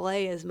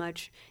display as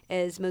much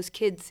as most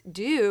kids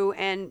do,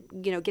 and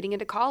getting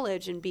into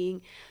college and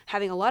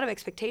having a lot of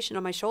expectation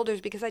on my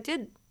shoulders because I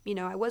did,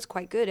 I was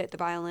quite good at the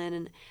violin,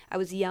 and I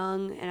was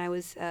young, and I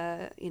was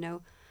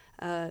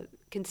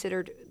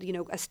considered,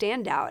 a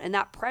standout. And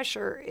that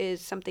pressure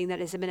is something that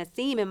has been a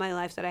theme in my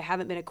life that I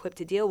haven't been equipped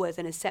to deal with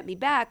and has set me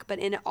back. But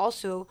in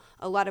also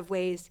a lot of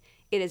ways,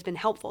 it has been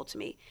helpful to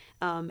me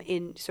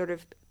in sort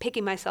of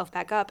picking myself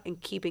back up and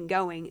keeping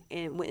going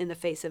in the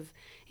face of,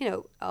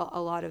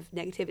 a lot of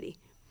negativity.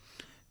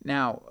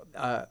 Now,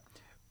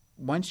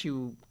 once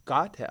you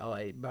got to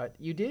LA, but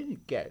you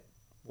did get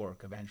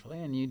work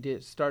eventually, and you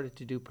started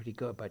to do pretty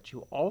good, but you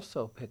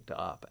also picked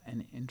up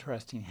an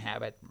interesting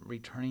habit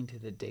returning to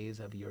the days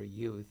of your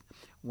youth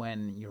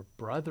when your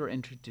brother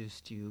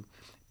introduced you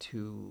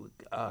to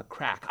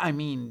crack. I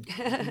mean,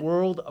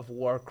 World of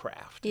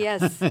Warcraft.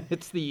 Yes.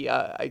 It's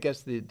I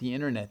guess the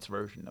internet's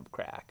version of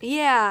crack.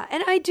 Yeah,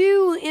 and I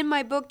do in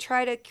my book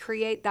try to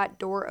create that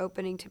door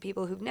opening to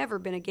people who've never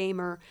been a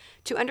gamer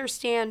to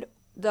understand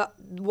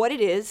what it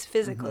is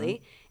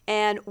physically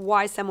and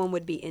why someone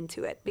would be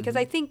into it. Because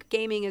I think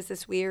gaming is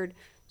this weird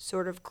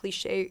sort of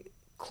cliche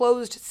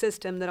closed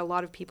system that a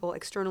lot of people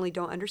externally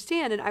don't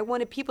understand. And I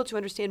wanted people to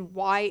understand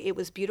why it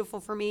was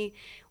beautiful for me,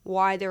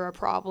 why there are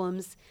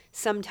problems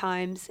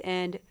sometimes,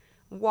 and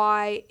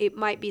why it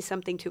might be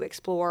something to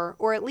explore,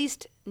 or at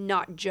least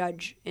not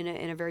judge in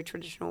a very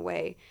traditional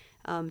way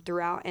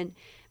throughout. And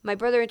my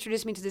brother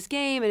introduced me to this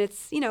game, and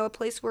it's, a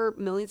place where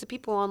millions of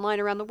people online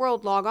around the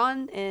world log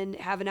on and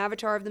have an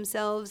avatar of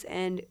themselves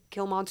and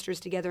kill monsters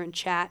together and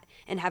chat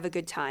and have a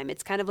good time.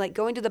 It's kind of like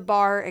going to the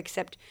bar,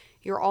 except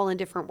you're all in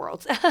different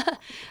worlds.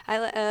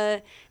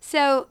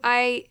 So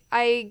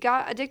I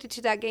got addicted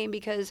to that game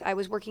because I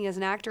was working as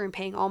an actor and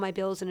paying all my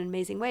bills in an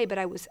amazing way, but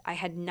I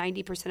had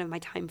 90% of my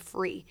time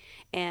free.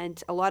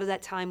 And a lot of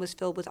that time was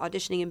filled with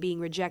auditioning and being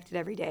rejected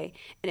every day,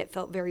 and it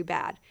felt very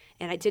bad.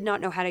 And I did not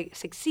know how to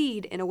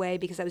succeed in a way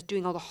because I was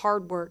doing all the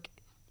hard work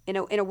in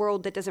a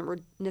world that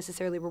doesn't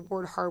necessarily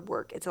reward hard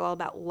work. It's all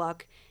about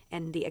luck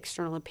and the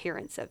external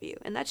appearance of you.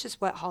 And that's just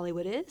what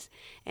Hollywood is.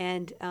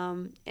 And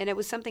it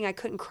was something I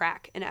couldn't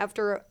crack. And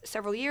after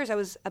several years, I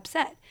was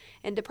upset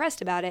and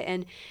depressed about it.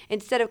 And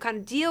instead of kind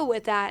of deal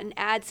with that and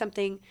add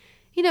something,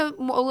 a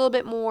little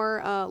bit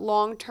more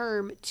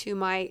long-term to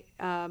my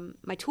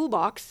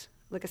toolbox,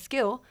 like a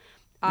skill,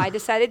 I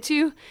decided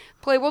to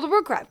play World of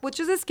Warcraft, which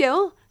is a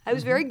skill. I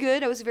was very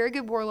good. I was a very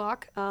good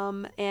warlock.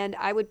 And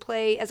I would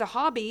play as a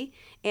hobby.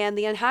 And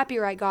the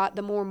unhappier I got,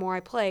 the more and more I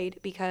played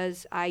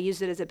because I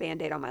used it as a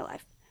Band-Aid on my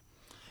life.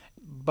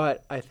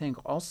 But I think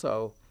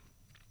also,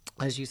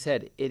 as you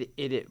said,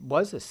 it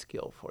was a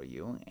skill for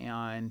you.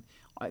 And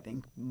I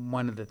think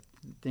one of the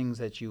things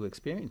that you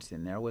experienced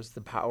in there was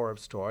the power of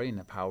story and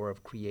the power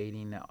of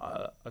creating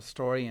a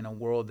story in a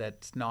world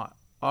that's not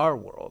our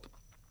world.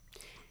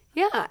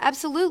 Yeah,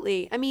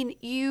 absolutely. I mean,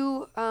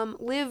 you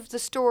live the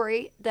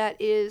story that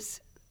is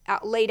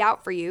laid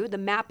out for you, the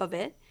map of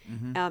it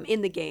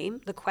in the game,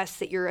 the quests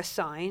that you're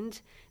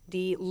assigned,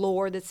 the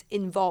lore that's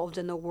involved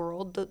in the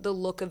world, the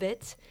look of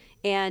it,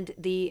 and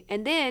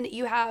then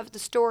you have the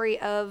story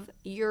of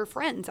your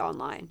friends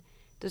online.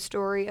 The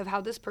story of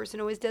how this person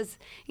always does,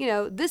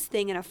 this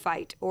thing in a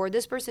fight, or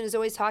this person is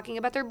always talking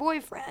about their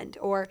boyfriend,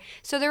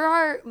 so there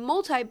are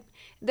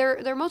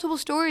multiple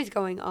stories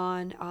going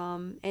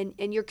on,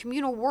 and your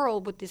communal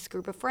world with this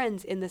group of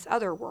friends in this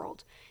other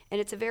world,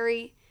 and it's a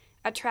very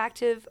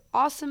attractive,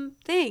 awesome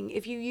thing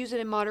if you use it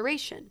in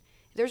moderation.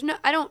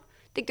 I don't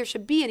think there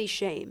should be any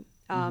shame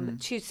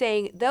to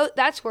saying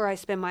that's where I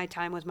spend my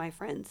time with my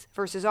friends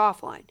versus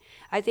offline.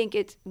 I think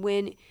it's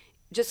when.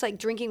 Just like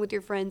drinking with your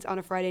friends on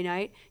a Friday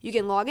night, you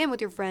can log in with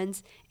your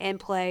friends and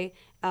play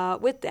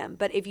with them.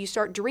 But if you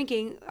start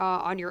drinking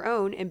on your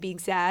own and being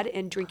sad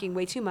and drinking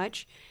way too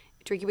much,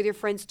 drinking with your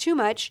friends too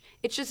much,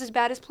 it's just as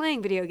bad as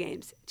playing video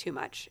games too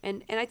much.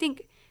 And I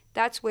think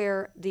that's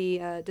where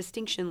the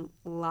distinction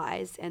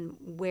lies and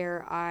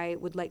where I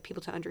would like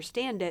people to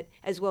understand it,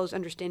 as well as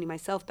understanding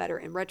myself better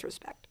in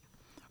retrospect.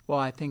 Well,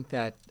 I think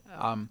that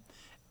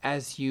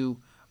as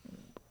you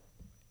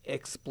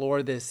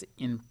explore this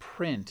in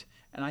print,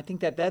 and I think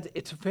that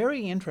it's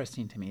very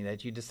interesting to me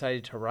that you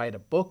decided to write a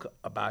book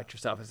about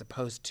yourself as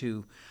opposed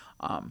to,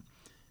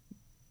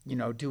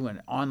 do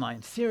an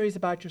online series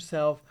about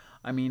yourself.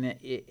 I mean,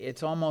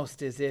 it's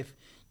almost as if,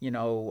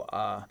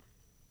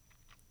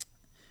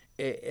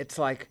 it's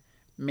like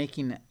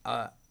making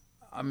a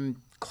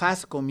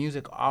classical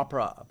music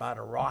opera about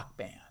a rock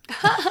band.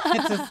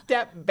 It's a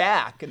step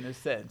back in a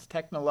sense,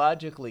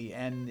 technologically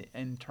and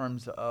in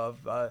terms of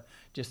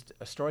just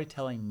a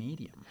storytelling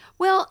medium.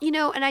 Well,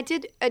 and I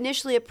did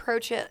initially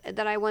approach it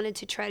that I wanted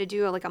to try to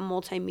do like a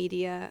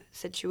multimedia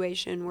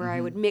situation where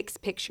I would mix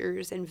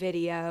pictures and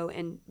video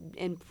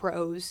and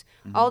prose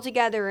all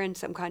together in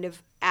some kind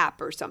of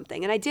app or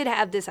something. And I did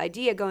have this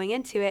idea going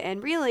into it,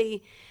 and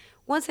really,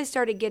 once I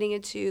started getting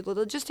into the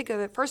logistic of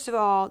it, first of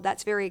all,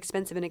 that's very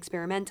expensive and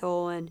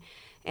experimental, and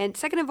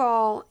second of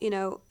all,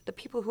 the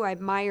people who I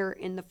admire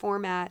in the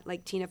format,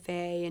 like Tina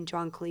Fey and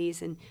John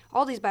Cleese and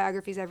all these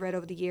biographies I've read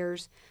over the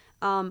years,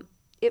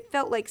 it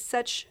felt like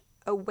such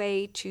a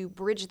way to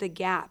bridge the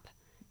gap.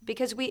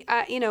 Because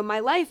my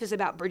life is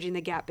about bridging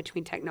the gap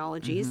between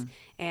technologies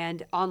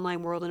and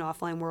online world and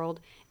offline world.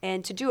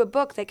 And to do a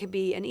book that could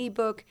be an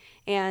ebook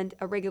and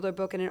a regular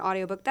book and an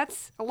audiobook,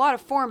 that's a lot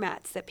of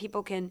formats that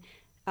people can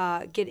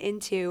get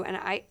into. And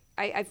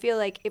I feel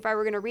like if I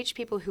were going to reach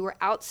people who are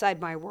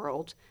outside my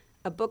world,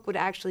 a book would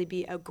actually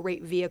be a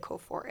great vehicle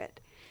for it.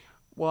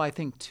 Well, I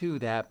think, too,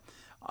 that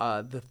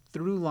the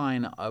through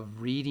line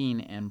of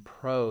reading and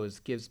prose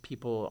gives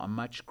people a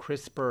much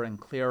crisper and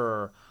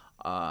clearer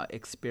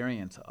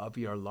experience of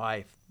your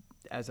life,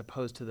 as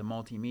opposed to the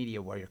multimedia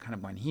where you're kind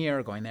of going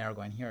here, going there,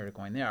 going here,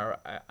 going there.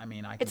 I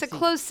mean, I can It's a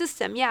closed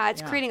system. Yeah,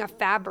 it's creating a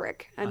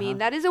fabric. I mean,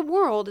 that is a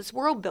world. It's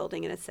world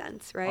building in a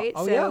sense, right?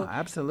 Oh, yeah,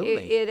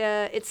 absolutely.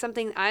 It's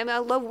something, I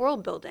love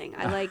world building.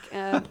 I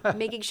like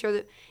making sure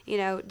that,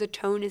 the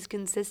tone is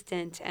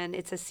consistent and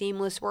it's a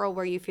seamless world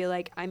where you feel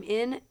like I'm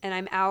in and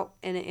I'm out.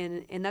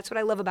 And that's what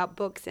I love about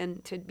books.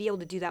 And to be able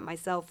to do that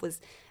myself was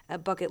a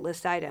bucket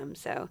list item.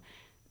 So...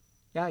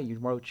 Yeah, you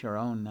wrote your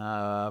own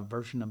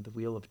version of the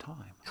Wheel of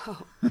Time.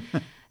 Oh.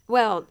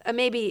 Well,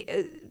 maybe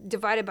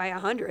divided by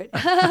 100.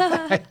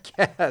 I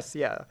guess,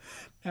 yeah.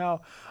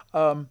 Now,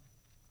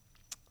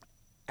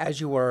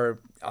 as you were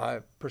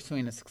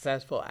pursuing a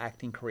successful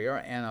acting career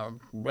and a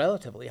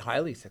relatively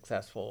highly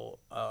successful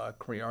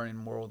career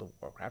in World of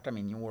Warcraft, I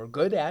mean, you were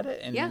good at it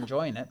and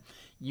enjoying it.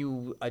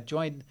 You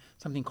joined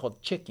something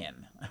called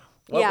Chicken.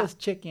 What was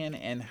Chicken,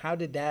 and how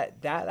did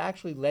that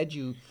actually led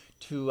you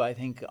to, I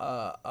think,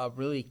 a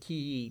really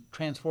key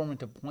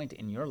transformative point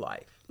in your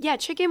life? Yeah,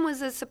 Chicken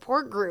was a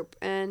support group,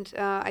 and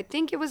I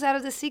think it was out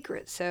of The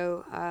Secret,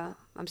 so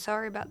I'm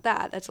sorry about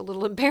that. That's a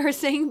little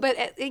embarrassing, but,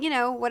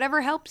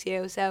 whatever helps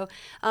you. So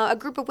a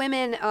group of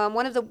women,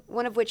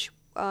 one of which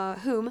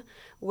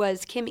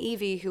was Kim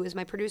Evie, who was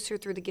my producer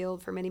through the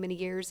Guild for many, many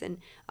years, and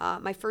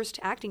my first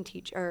acting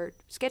teacher, or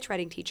sketch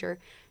writing teacher.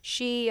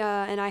 She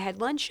and I had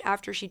lunch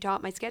after she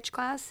taught my sketch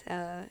class,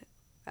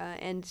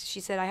 and she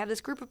said, I have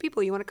this group of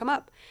people, you want to come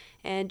up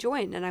and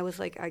join? And I was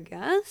like, I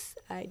guess.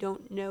 I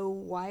don't know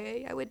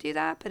why I would do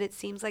that, but it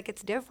seems like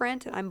it's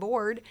different and I'm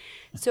bored.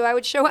 So I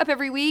would show up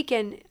every week,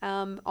 and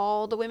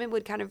all the women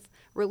would kind of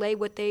relay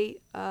what they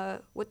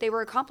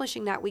were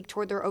accomplishing that week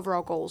toward their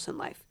overall goals in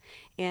life.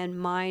 And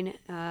mine,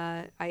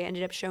 I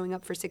ended up showing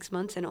up for 6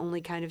 months and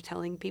only kind of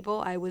telling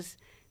people I was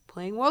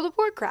playing World of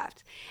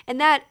Warcraft. And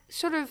that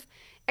sort of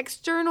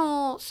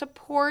external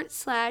support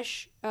 /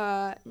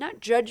 not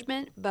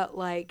judgment, but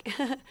like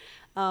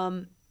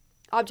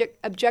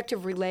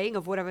objective relaying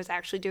of what I was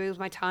actually doing with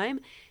my time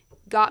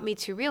got me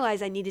to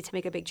realize I needed to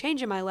make a big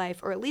change in my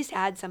life, or at least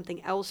add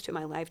something else to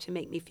my life to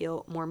make me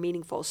feel more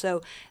meaningful.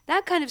 So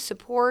that kind of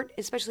support,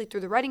 especially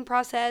through the writing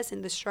process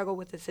and the struggle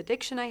with this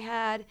addiction I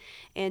had,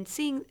 and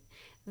seeing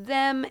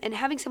them and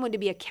having someone to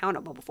be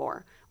accountable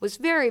for, was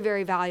very,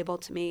 very valuable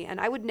to me.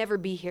 And I would never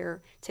be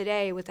here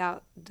today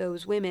without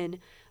those women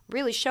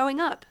really showing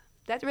up.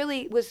 That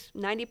really was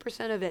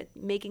 90% of it,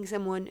 making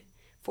someone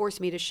force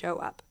me to show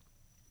up.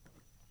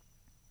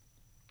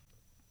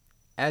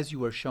 As you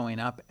were showing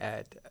up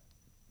at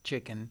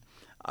Chicken,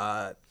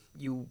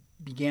 you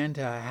began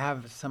to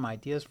have some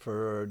ideas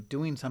for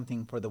doing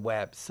something for the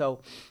web.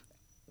 So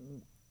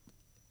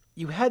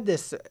you had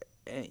this,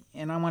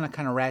 and I want to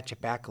kind of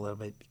ratchet back a little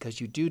bit, because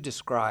you do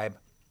describe,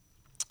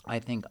 I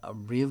think, a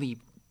really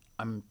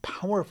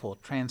powerful,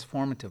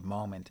 transformative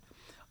moment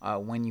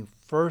when you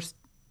first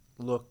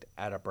looked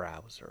at a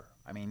browser.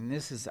 I mean,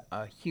 this is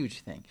a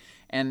huge thing.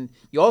 And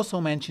you also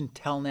mentioned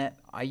Telnet.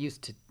 I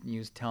used to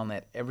use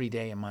Telnet every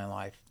day in my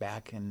life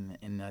back in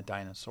the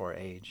dinosaur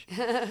age.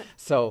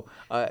 So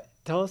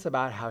tell us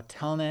about how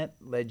Telnet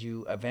led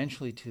you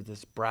eventually to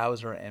this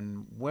browser,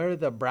 and where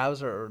the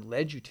browser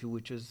led you to,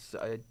 which is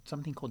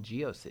something called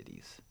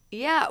GeoCities.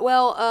 Yeah,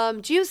 well,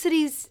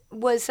 GeoCities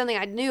was something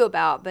I knew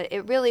about, but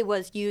it really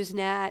was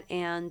Usenet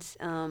and...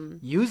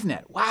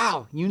 Usenet?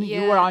 Wow!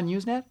 You were on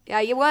Usenet?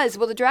 Yeah, it was.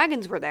 Well, the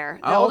Dragons were there.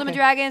 The Ultimate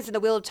Dragons and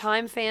the Wheel of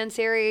Time fan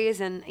series,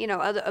 and,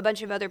 a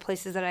bunch of other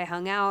places that I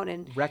hung out.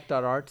 And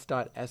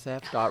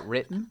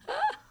rec.arts.sf.written?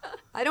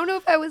 I don't know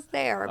if I was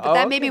there, but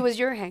that maybe was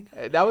your hang.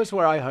 That was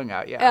where I hung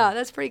out, yeah. Yeah,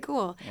 that's pretty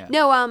cool. Yeah.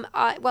 No, while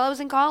I was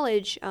in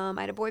college, I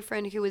had a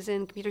boyfriend who was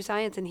in computer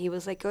science, and he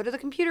was like, go to the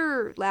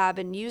computer lab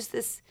and use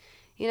this...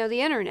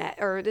 the internet,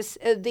 or this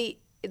the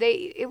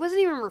it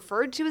wasn't even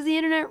referred to as the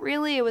internet,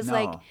 really. It was No.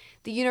 like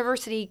the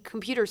university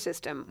computer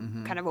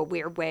system, kind of a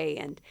weird way.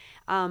 And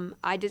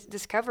I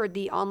discovered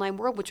the online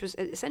world, which was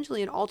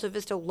essentially an Alta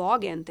Vista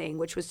login thing,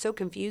 which was so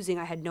confusing.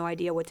 I had no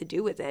idea what to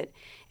do with it.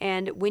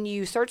 And when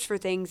you search for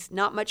things,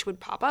 not much would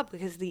pop up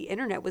because the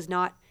internet was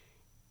not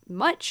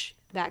much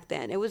back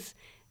then. It was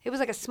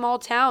like a small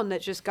town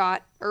that just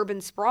got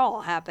urban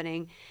sprawl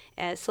happening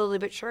slowly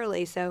but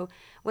surely. So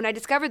when I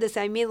discovered this,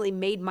 I immediately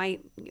made my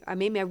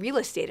real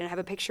estate, and I have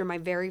a picture of my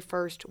very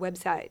first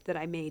website that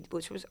I made,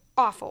 which was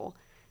awful,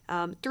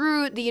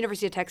 through the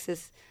University of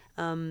Texas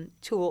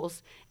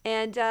tools.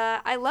 And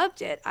I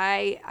loved it.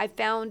 I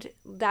found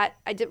that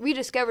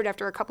rediscovered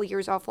after a couple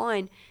years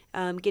offline,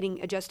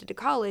 getting adjusted to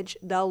college,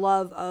 the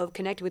love of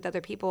connecting with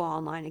other people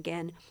online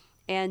again.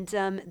 And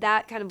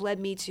that kind of led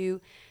me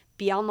to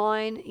be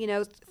online,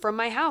 from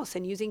my house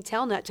and using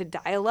Telnet to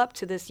dial up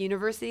to this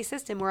university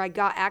system where I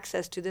got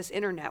access to this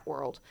internet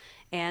world.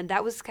 And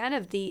that was kind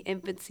of the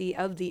infancy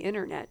of the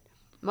internet.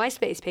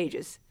 MySpace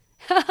pages.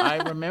 I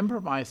remember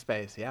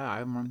MySpace. Yeah, I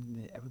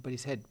remember everybody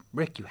said,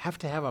 Rick, you have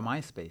to have a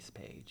MySpace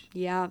page.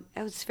 Yeah,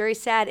 it was very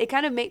sad. It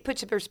kind of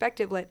puts in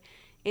perspective that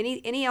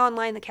any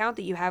online account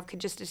that you have could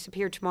just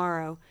disappear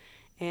tomorrow.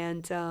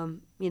 And,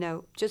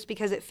 just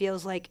because it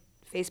feels like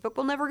Facebook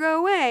will never go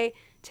away,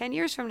 10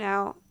 years from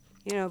now,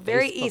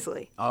 very Facebook.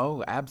 easily.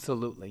 Oh,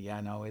 absolutely. Yeah,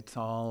 no, it's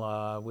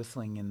all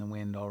whistling in the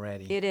wind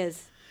already. It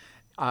is.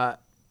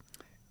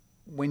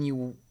 When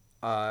you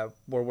were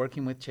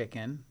working with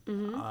Chicken,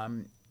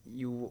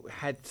 you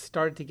had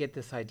started to get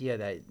this idea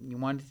that you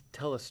wanted to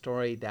tell a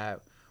story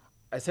that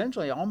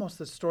essentially almost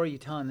the story you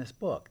tell in this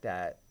book,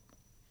 that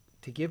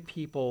to give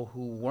people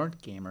who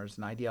weren't gamers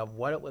an idea of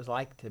what it was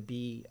like to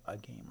be a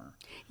gamer.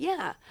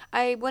 Yeah,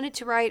 I wanted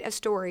to write a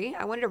story.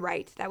 I wanted to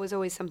write. That was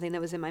always something that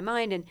was in my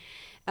mind.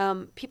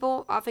 And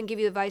people often give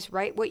you advice,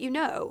 write what you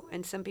know.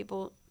 And some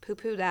people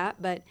poo-poo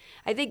that. But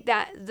I think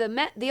that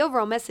the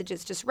overall message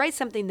is just write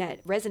something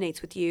that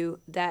resonates with you,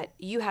 that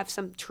you have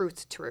some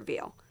truth to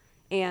reveal.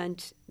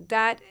 And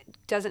that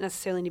doesn't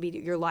necessarily need to be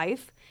your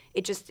life.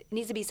 It just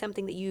needs to be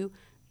something that you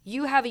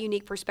have a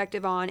unique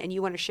perspective on, and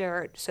you want to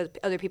share it so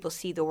other people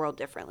see the world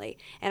differently.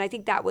 And I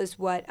think that was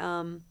what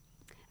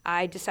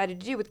I decided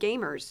to do with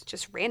Gamers,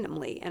 just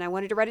randomly. And I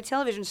wanted to write a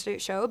television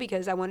show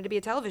because I wanted to be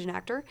a television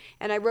actor.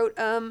 And I wrote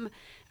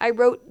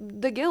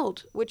The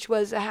Guild, which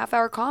was a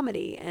half-hour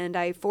comedy. And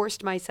I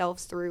forced myself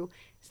through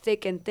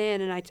thick and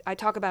thin. And I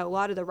talk about a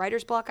lot of the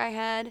writer's block I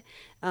had,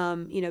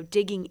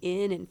 digging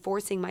in and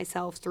forcing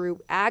myself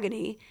through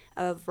agony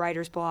of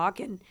writer's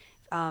block and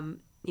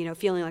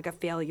feeling like a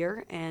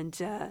failure and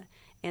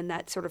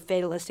that sort of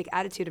fatalistic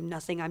attitude of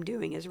nothing I'm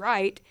doing is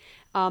right.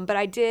 But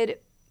I did,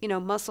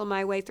 muscle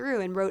my way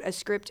through and wrote a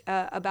script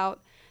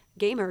about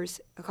gamers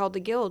called The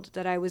Guild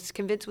that I was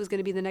convinced was going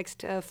to be the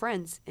next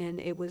Friends, and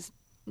it was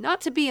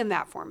not to be in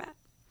that format.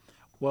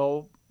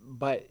 Well,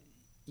 but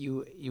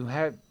you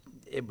had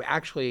it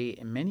actually,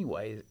 in many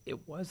ways,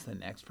 it was the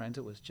next Friends.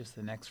 It was just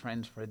the next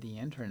Friends for the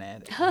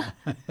internet.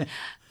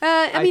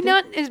 I mean,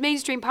 not as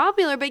mainstream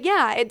popular, but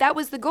yeah, that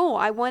was the goal.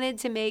 I wanted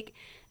to make,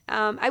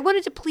 I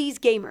wanted to please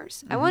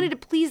gamers. I wanted to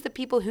please the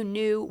people who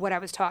knew what I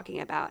was talking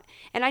about.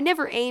 And I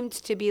never aimed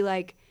to be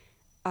like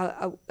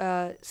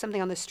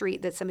something on the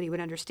street that somebody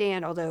would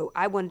understand, although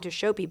I wanted to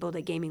show people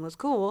that gaming was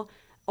cool,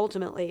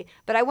 ultimately.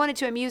 But I wanted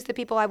to amuse the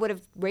people I would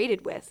have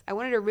raided with. I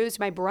wanted to amuse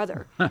my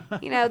brother.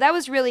 That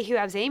was really who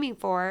I was aiming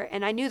for.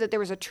 And I knew that there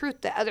was a truth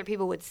that other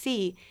people would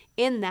see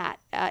in that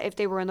if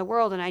they were in the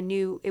world. And I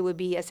knew it would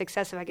be a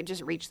success if I could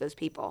just reach those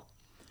people.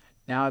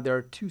 Now, there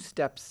are two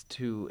steps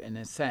in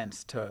a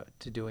sense, to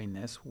doing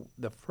this.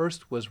 The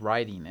first was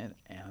writing it,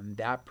 and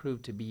that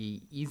proved to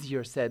be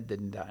easier said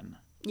than done.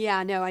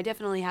 Yeah, no, I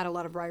definitely had a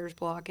lot of writer's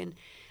block, and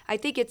I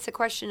think it's a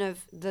question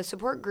of the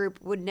support group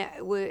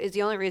is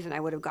the only reason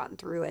I would have gotten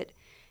through it.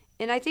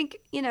 And I think,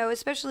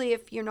 especially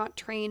if you're not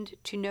trained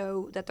to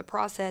know that the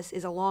process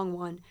is a long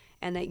one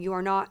and that you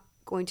are not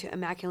going to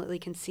immaculately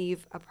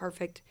conceive a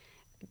perfect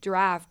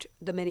draft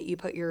the minute you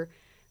put your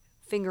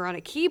finger on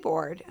a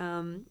keyboard,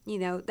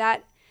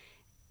 that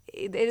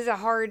it is a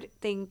hard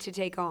thing to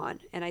take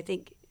on. And I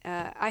think,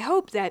 I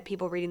hope that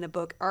people reading the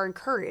book are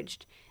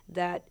encouraged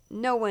that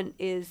no one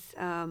is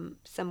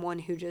someone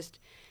who just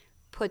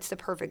puts the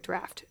perfect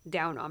draft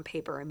down on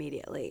paper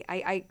immediately.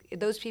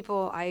 Those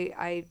people,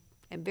 I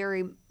am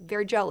very,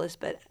 very jealous,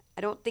 but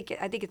I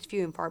think it's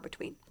few and far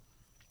between.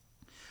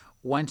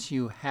 Once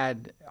you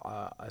had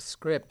a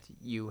script,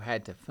 you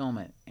had to film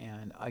it.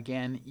 And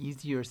again,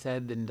 easier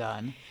said than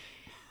done.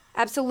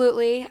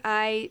 Absolutely.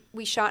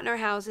 We shot in our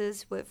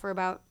houses for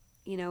about,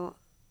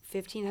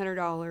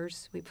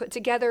 $1,500. We put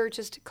together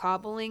just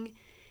cobbling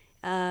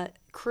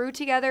crew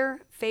together,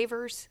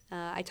 favors.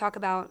 I talk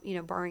about,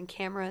 borrowing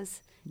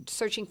cameras,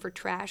 searching for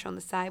trash on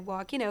the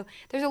sidewalk.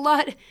 There's a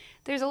lot of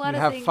things. You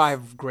have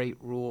 5 great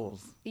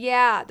rules.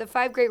 Yeah, the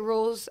 5 great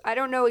rules. I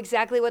don't know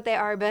exactly what they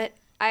are, but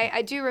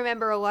I do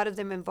remember a lot of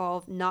them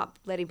involve not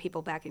letting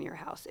people back in your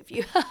house if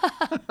you...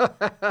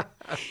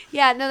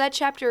 Yeah, no, that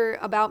chapter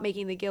about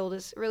making the guild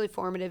is really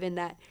formative in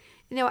that,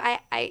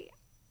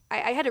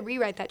 I had to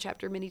rewrite that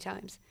chapter many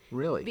times.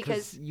 Really?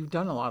 Because you've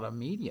done a lot of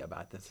media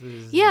about this.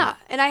 Yeah,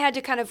 and I had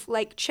to kind of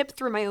like chip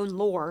through my own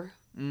lore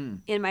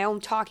in my own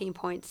talking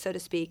points, so to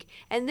speak.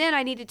 And then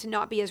I needed to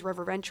not be as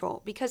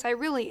reverential because I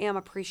really am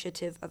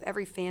appreciative of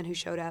every fan who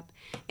showed up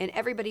and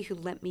everybody who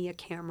lent me a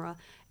camera,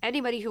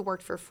 anybody who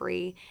worked for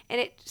free. And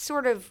it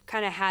sort of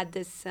kind of had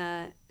this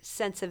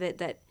sense of it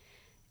that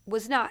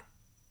was not,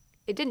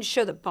 it didn't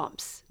show the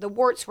bumps. The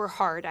warts were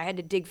hard. I had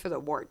to dig for the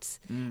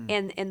warts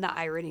and the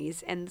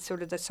ironies and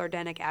sort of the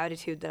sardonic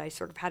attitude that I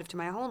sort of had to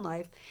my whole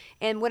life.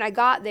 And when I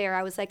got there,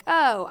 I was like,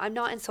 oh, I'm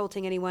not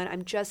insulting anyone.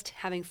 I'm just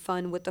having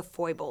fun with the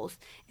foibles.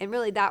 And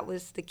really that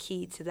was the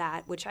key to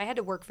that, which I had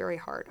to work very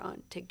hard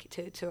on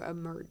to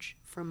emerge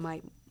from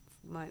my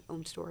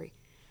own story.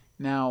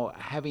 Now,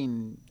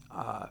 having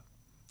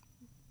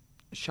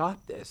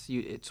shot this,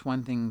 it's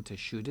one thing to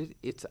shoot it.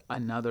 It's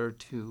another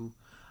to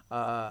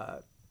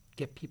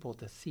get people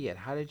to see it.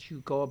 How did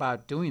you go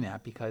about doing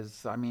that?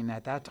 Because, I mean,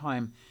 at that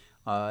time,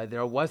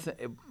 there wasn't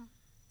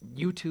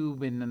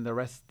YouTube and the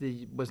rest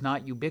was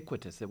not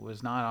ubiquitous. It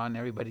was not on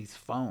everybody's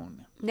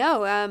phone.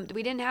 No,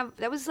 we didn't have,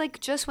 that was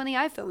like just when the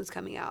iPhone was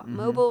coming out.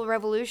 Mobile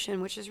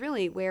revolution, which is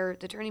really where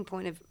the turning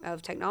point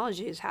of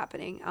technology is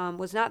happening,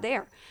 was not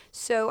there.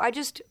 So I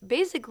just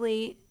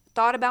basically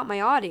thought about my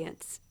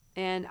audience,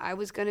 and I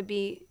was going to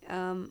be,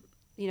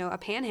 a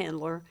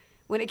panhandler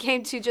when it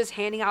came to just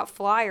handing out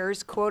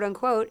flyers, quote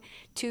unquote,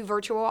 to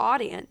virtual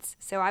audience.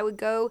 So I would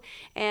go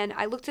and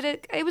I looked at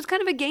it. It was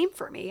kind of a game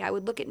for me. I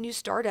would look at new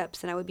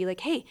startups and I would be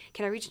like, hey,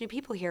 can I reach new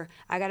people here?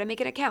 I got to make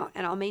an account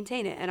and I'll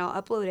maintain it and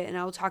I'll upload it and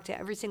I'll talk to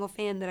every single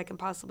fan that I can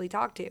possibly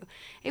talk to.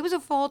 It was a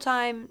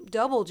full-time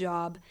double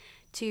job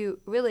to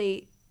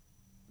really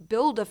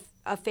build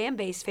a fan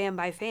base fan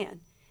by fan.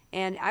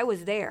 And I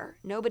was there.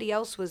 Nobody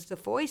else was the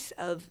voice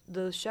of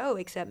the show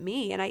except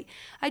me. And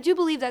I do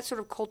believe that sort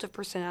of cult of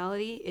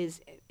personality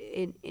is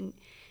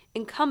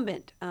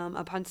incumbent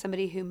upon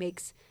somebody who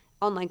makes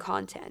online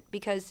content.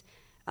 Because,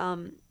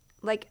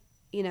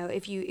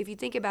 if you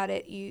think about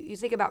it, you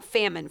think about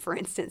famine, for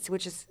instance,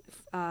 which is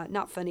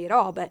not funny at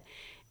all. But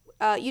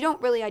you don't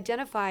really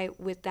identify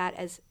with that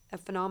as a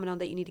phenomenon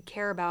that you need to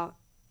care about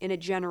in a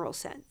general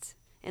sense.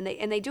 And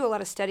they do a lot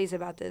of studies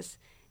about this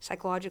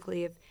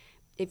psychologically.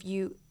 If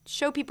you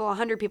show people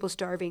 100 people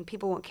starving,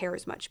 people won't care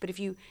as much. But if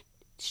you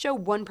show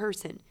one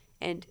person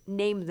and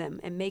name them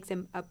and make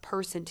them a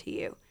person to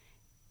you,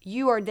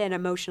 you are then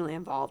emotionally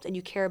involved and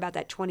you care about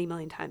that 20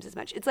 million times as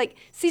much. It's like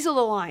Cecil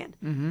the Lion.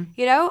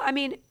 I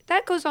mean,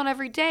 that goes on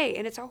every day.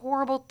 And it's a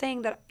horrible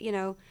thing that,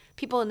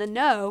 people in the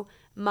know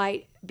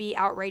might be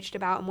outraged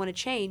about and want to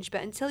change.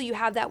 But until you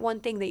have that one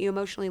thing that you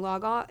emotionally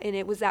log on, and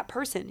it was that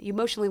person you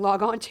emotionally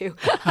log on to.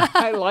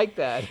 I like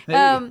that.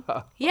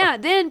 Yeah,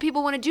 then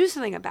people want to do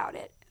something about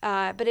it.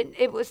 But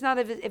it was not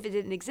if it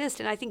didn't exist.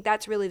 And I think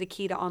that's really the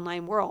key to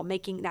online world,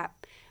 making that,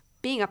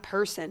 being a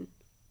person.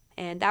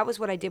 And that was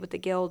what I did with the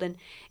Guild. And,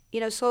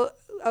 so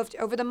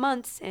over the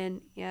months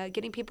and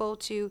getting people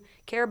to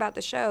care about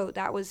the show,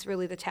 that was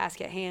really the task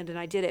at hand. And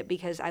I did it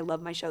because I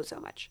love my show so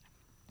much.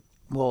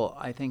 Well,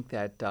 I think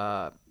that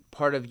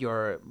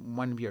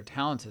one of your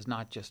talents is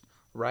not just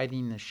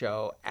writing the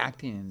show,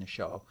 acting in the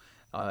show.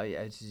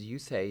 As you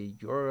say,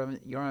 you're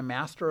a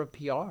master of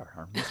PR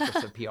or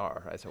mistress of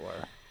PR, as it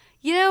were.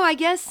 I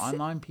guess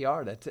online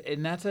PR.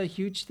 That's a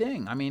huge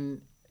thing. I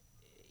mean,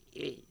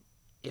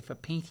 if a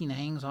painting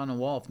hangs on a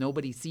wall, if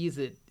nobody sees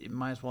it, it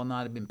might as well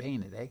not have been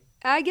painted, eh?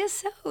 I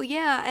guess so.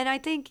 Yeah, and I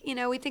think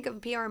we think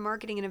of PR and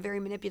marketing in a very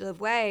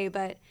manipulative way,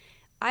 but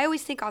I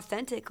always think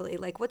authentically,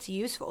 like what's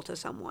useful to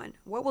someone,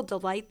 what will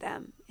delight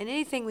them. And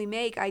anything we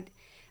make, I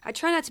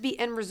try not to be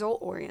end result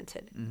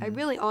oriented. I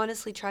really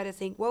honestly try to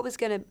think what was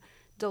going to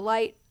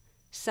delight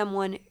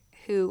someone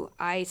who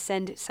I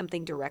send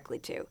something directly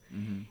to.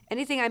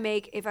 Anything I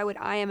make, if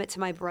I am it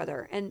to my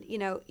brother. And,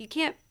 you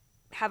can't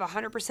have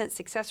 100%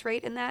 success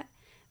rate in that,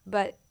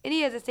 but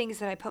any of the things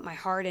that I put my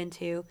heart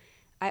into,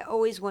 I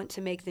always want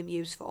to make them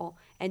useful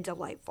and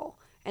delightful.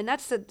 And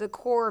that's the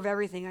core of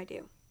everything I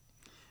do.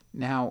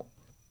 Now,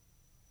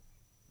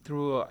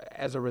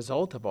 as a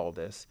result of all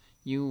this,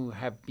 you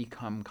have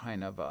become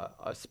kind of a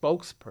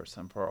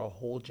spokesperson for a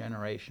whole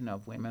generation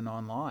of women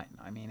online.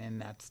 I mean, and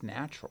that's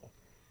natural.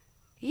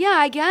 Yeah,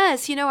 I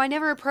guess. I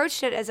never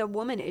approached it as a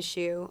woman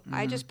issue.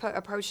 I just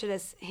approached it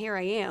as, here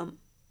I am.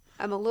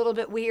 I'm a little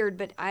bit weird,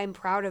 but I'm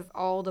proud of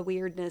all the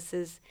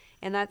weirdnesses.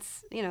 And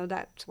that's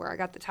where I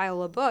got the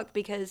title of the book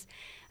because,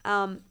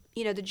 the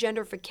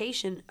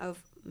genderification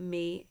of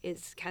me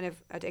is kind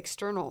of an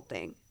external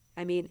thing.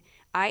 I mean,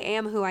 I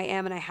am who I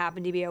am and I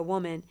happen to be a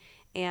woman.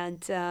 And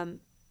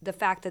the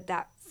fact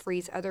that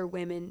frees other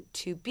women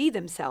to be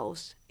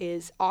themselves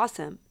is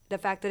awesome. The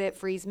fact that it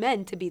frees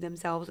men to be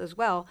themselves as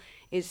well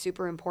is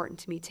super important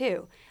to me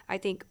too. I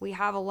think we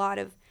have a lot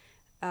of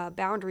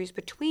boundaries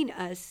between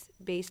us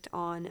based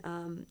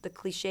on the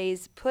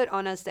cliches put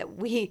on us that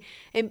we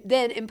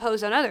then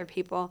impose on other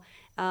people,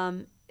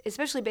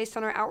 especially based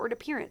on our outward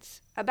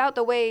appearance, about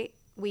the way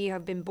we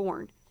have been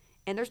born.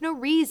 And there's no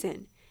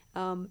reason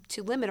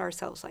to limit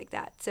ourselves like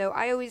that. So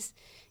I always,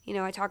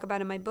 I talk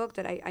about in my book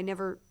that I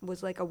never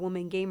was like a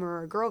woman gamer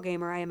or a girl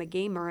gamer. I am a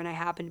gamer, and I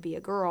happen to be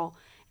a girl.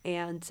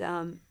 And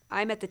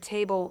I'm at the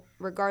table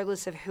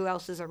regardless of who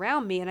else is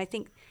around me. And I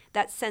think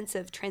that sense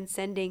of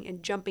transcending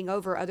and jumping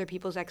over other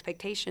people's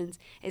expectations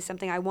is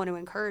something I want to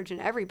encourage in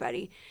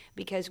everybody,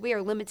 because we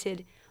are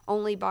limited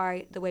only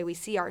by the way we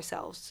see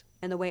ourselves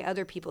and the way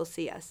other people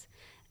see us.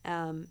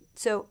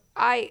 So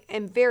I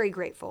am very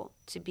grateful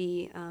to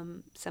be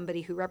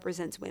somebody who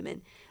represents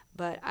women,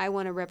 but I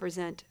want to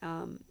represent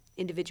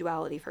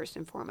individuality first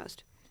and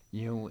foremost.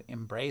 You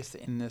embrace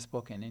in this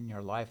book and in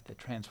your life the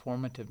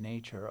transformative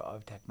nature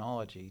of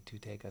technology to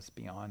take us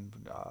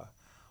beyond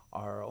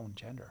our own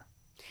gender.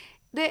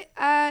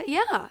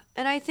 Yeah,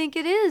 and I think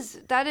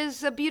that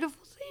is a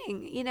beautiful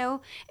thing,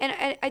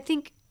 and I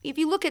think if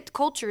you look at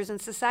cultures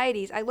and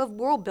societies, I love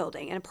world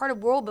building, and a part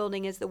of world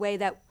building is the way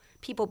that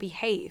people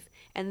behave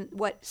and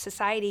what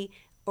society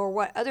or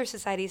what other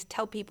societies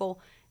tell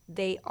people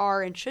they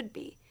are and should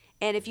be.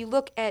 And if you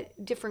look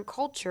at different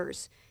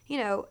cultures,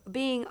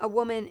 being a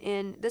woman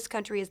in this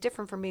country is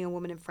different from being a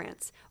woman in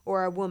France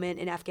or a woman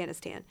in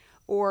Afghanistan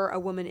or a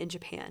woman in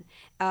Japan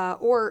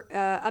or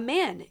a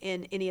man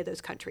in any of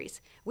those countries.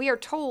 We are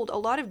told a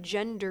lot of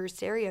gender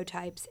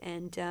stereotypes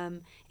and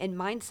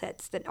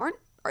mindsets that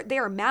they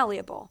are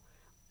malleable.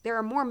 There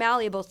are more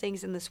malleable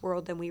things in this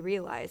world than we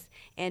realize,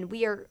 and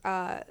we are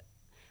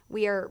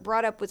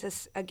brought up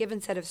with a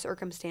given set of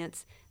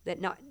circumstance that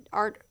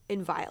aren't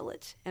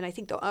inviolate. And I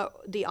think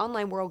the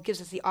online world gives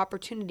us the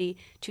opportunity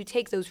to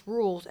take those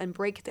rules and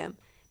break them,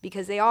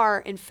 because they are,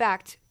 in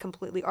fact,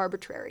 completely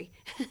arbitrary.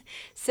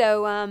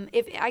 So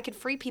if I could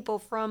free people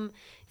from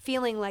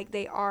feeling like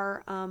they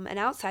are an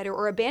outsider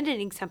or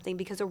abandoning something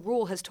because a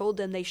rule has told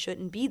them they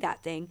shouldn't be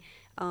that thing,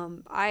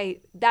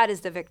 that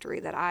is the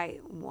victory that I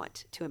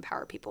want to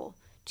empower people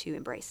to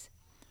embrace.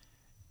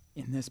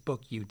 In this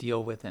book, you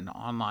deal with an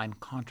online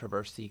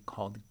controversy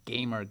called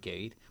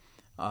Gamergate.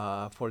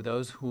 For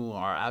those who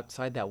are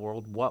outside that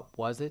world, what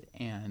was it,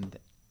 and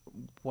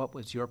what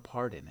was your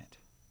part in it?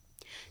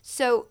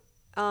 So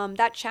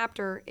that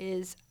chapter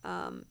is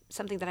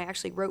something that I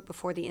actually wrote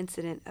before the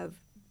incident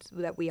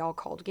that we all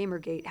called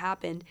Gamergate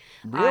happened.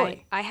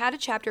 Really? I had a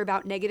chapter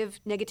about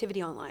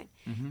negativity online,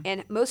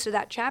 and most of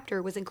that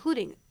chapter was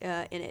including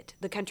in it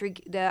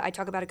I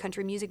talk about a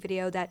country music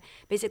video that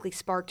basically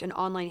sparked an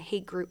online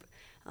hate group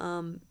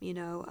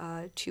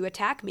to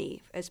attack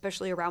me,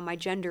 especially around my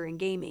gender and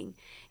gaming.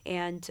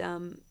 And,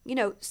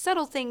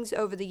 subtle things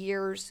over the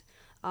years,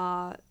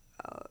 because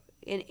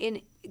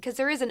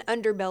there is an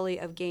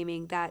underbelly of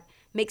gaming that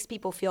makes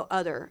people feel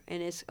other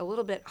and is a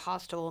little bit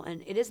hostile.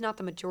 And it is not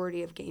the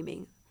majority of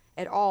gaming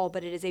at all,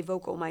 but it is a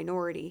vocal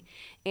minority.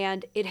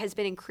 And it has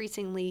been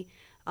increasingly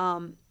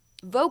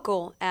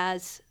vocal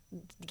as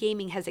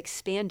gaming has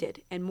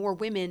expanded and more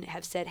women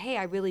have said, hey,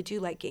 I really do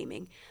like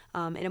gaming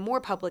in a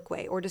more public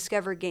way, or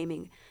discovered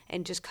gaming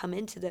and just come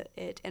into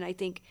it. And I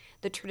think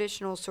the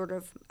traditional sort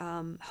of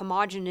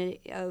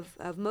homogeneity of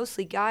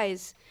mostly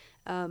guys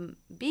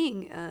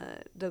being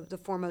the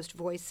foremost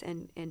voice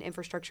and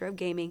infrastructure of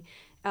gaming,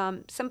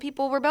 some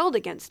people rebelled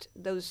against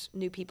those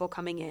new people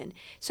coming in.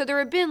 So there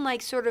have been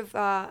like sort of,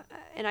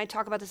 and I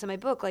talk about this in my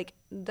book, like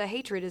the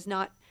hatred is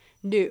not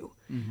new.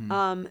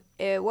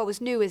 What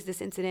was new is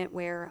this incident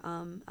where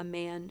a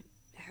man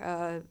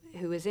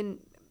who was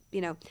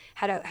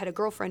had a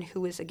girlfriend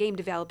who was a game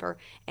developer,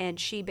 and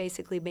she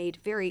basically made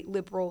very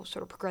liberal,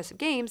 sort of progressive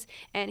games,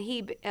 and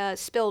he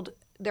spilled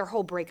their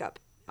whole breakup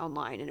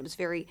online, and it was a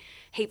very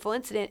hateful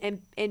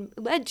incident and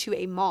led to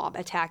a mob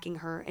attacking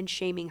her and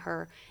shaming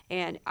her.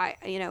 And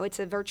it's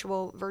a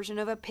virtual version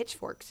of a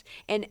pitchforks.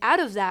 And out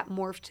of that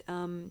morphed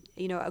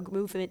a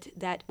movement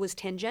that was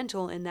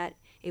tangential in that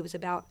it was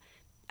about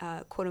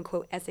quote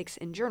unquote ethics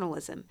in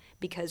journalism,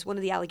 because one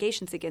of the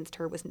allegations against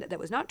her was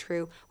not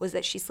true was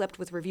that she slept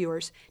with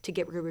reviewers to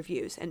get good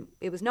reviews, and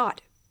it was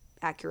not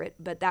accurate,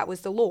 but that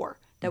was the lore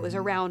that was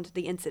around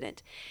the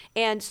incident.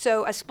 And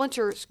so a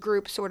splinter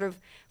group sort of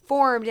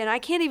formed, and I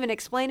can't even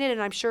explain it, and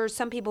I'm sure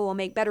some people will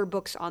make better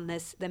books on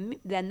this than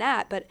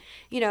that, but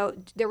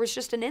there was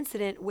just an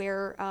incident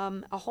where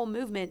a whole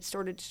movement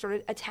started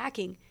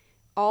attacking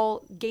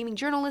all gaming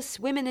journalists,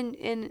 women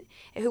in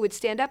who would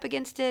stand up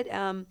against it.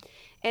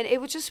 And it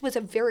was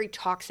a very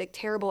toxic,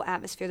 terrible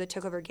atmosphere that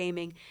took over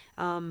gaming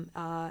in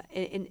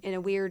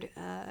a weird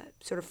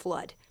sort of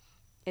flood.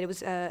 And it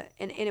was and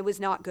it was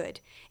not good.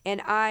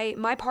 And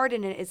my part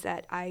in it is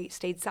that I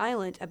stayed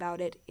silent about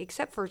it,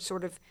 except for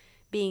sort of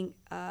being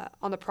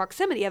on the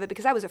proximity of it,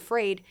 because I was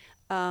afraid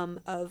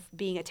of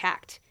being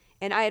attacked.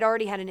 And I had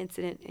already had an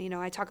incident,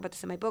 I talk about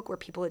this in my book, where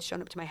people had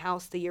shown up to my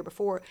house the year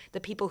before, the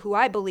people who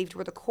I believed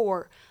were the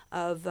core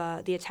of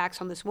the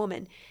attacks on this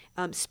woman,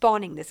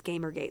 spawning this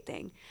Gamergate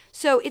thing.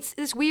 So it's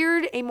this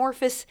weird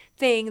amorphous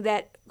thing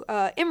that,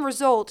 in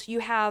result, you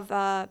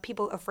have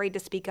people afraid to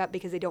speak up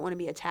because they don't want to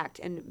be attacked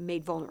and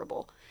made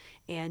vulnerable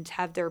and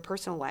have their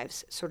personal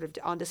lives sort of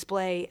on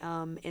display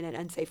in an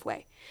unsafe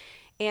way.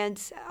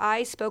 And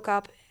I spoke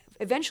up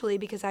eventually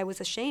because I was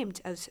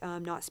ashamed of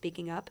not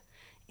speaking up.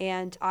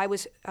 And I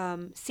was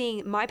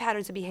seeing my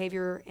patterns of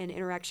behavior and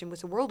interaction with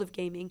the world of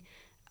gaming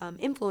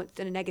influenced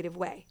in a negative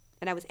way.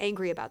 And I was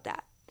angry about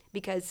that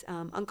because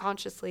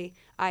unconsciously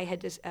I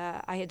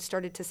had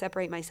started to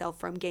separate myself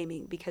from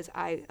gaming because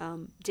I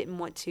didn't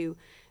want to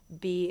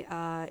be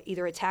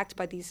either attacked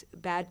by these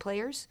bad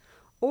players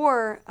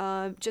or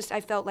just I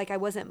felt like I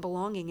wasn't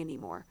belonging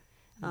anymore.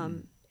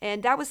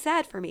 And that was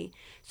sad for me.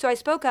 So I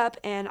spoke up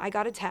and I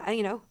got attacked,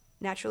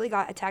 naturally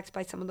got attacked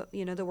by some of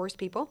the, the worst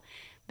people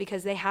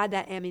because they had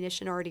that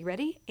ammunition already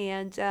ready.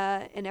 And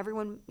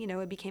everyone,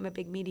 it became a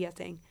big media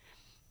thing.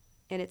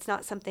 And it's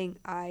not something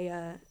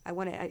I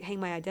want to hang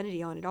my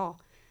identity on at all.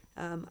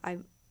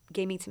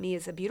 Gaming to me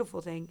is a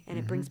beautiful thing, and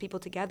it brings people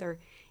together.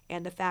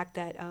 And the fact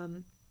that,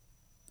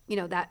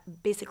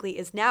 that basically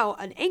is now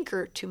an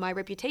anchor to my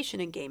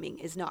reputation in gaming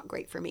is not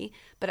great for me.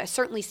 But I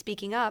certainly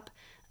speaking up,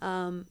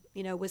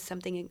 was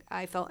something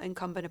I felt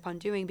incumbent upon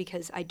doing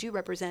because I do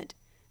represent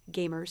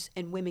gamers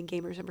and women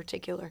gamers in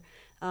particular.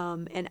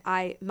 And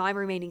my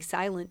remaining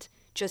silent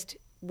just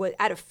was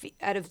out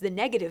of the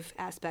negative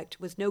aspect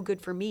was no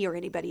good for me or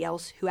anybody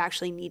else who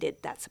actually needed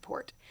that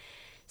support.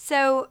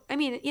 So,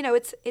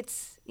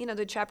 it's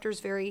the chapter's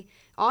very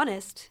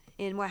honest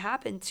in what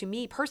happened to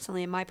me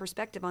personally and my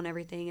perspective on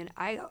everything. And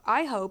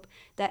I hope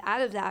that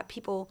out of that,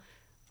 people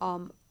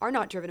are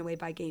not driven away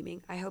by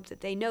gaming. I hope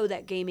that they know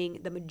that gaming,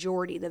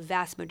 the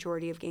vast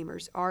majority of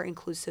gamers are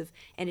inclusive,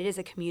 and it is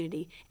a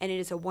community, and it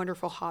is a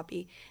wonderful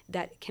hobby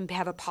that can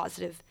have a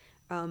positive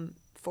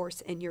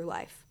force in your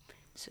life.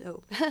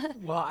 So,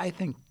 well, I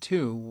think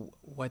too,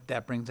 what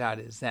that brings out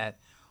is that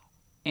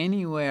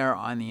anywhere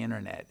on the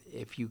internet,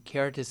 if you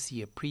care to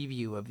see a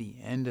preview of the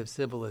end of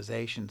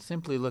civilization,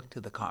 simply look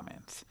to the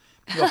comments.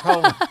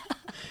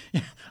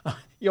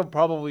 You'll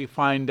probably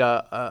find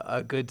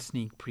a good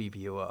sneak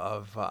preview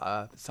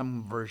of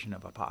some version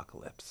of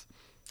apocalypse.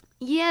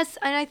 Yes,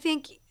 and I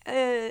think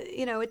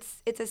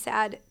it's a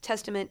sad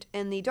testament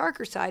in the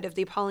darker side of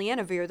the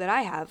Pollyanna view that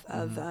I have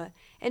of,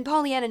 and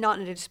Pollyanna not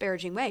in a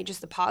disparaging way, just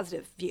the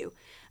positive view,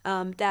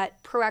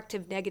 that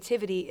proactive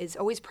negativity is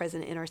always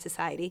present in our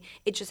society.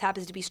 It just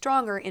happens to be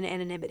stronger in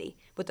anonymity,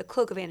 with the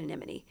cloak of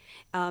anonymity,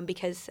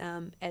 because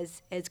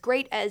as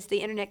great as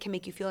the internet can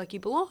make you feel like you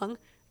belong,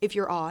 if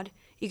you're odd,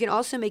 you can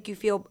also make you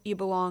feel you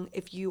belong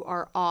if you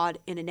are odd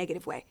in a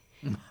negative way.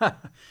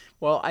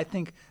 Well, I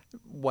think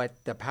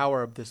what the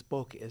power of this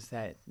book is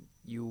that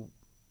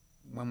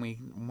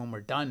when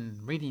we're done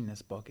reading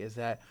this book, is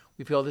that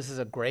we feel this is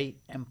a great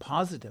and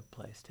positive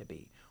place to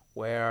be,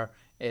 where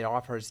it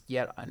offers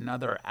yet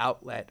another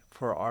outlet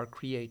for our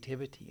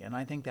creativity. And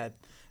I think that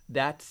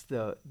that's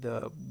the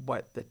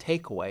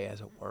takeaway, as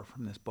it were,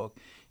 from this book,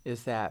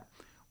 is that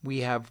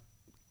we have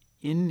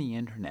in the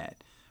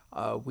internet,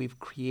 we've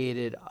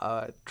created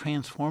a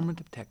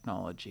transformative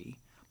technology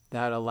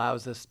that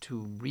allows us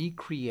to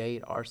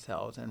recreate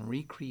ourselves and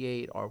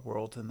recreate our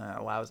worlds, and that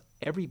allows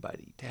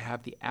everybody to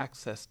have the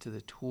access to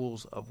the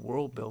tools of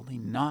world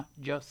building, not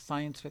just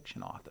science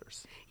fiction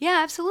authors.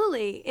 Yeah,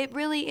 absolutely. It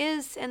really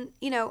is. And,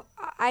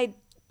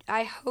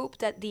 I hope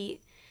that the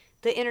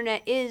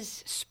internet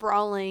is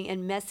sprawling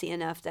and messy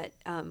enough that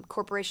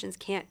corporations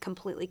can't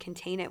completely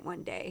contain it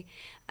one day.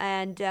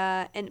 And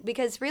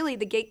because really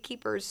the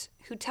gatekeepers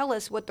who tell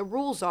us what the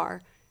rules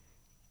are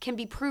can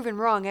be proven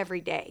wrong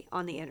every day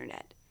on the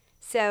internet.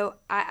 So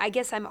I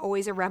guess I'm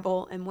always a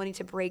rebel and wanting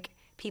to break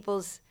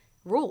people's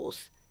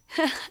rules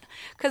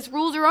because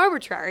rules are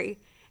arbitrary.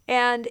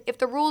 And if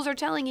the rules are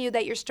telling you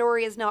that your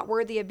story is not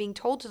worthy of being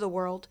told to the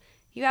world,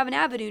 you have an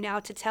avenue now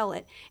to tell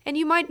it. And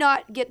you might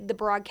not get the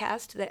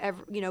broadcast that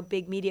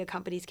big media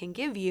companies can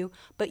give you,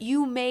 but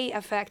you may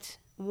affect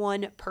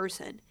one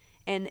person.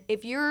 And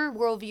if your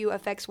worldview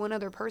affects one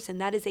other person,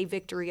 that is a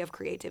victory of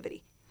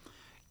creativity.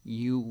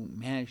 You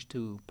managed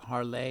to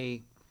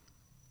parlay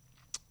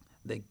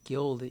the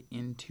Guild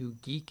into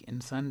Geek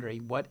and Sundry.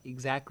 What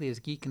exactly is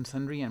Geek and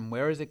Sundry, and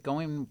where is it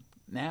going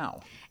now?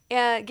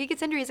 Geek and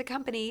Sundry is a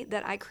company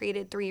that I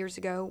created 3 years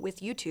ago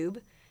with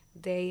YouTube.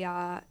 They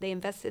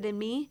invested in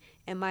me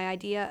and my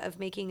idea of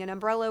making an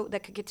umbrella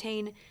that could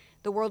contain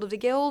the world of the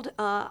Guild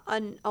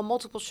on a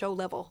multiple show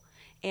level.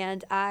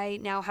 And I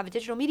now have a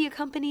digital media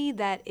company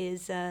that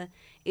is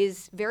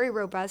very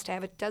robust. I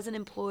have 12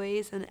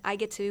 employees, and I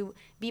get to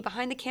be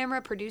behind the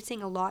camera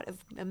producing a lot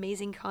of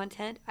amazing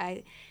content.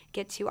 I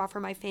get to offer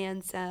my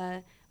fans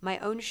my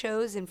own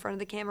shows in front of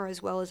the camera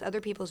as well as other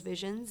people's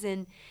visions.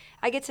 And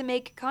I get to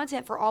make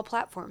content for all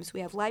platforms. We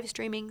have live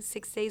streaming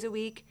 6 days a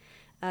week,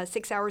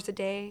 6 hours a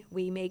day.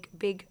 We make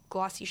big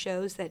glossy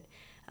shows that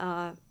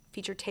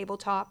feature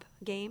tabletop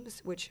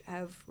games, which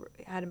have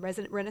had a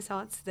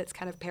renaissance that's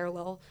kind of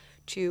parallel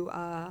to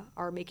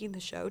our making the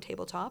show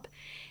tabletop.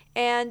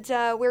 And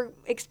we're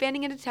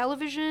expanding into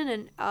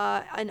television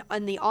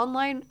and the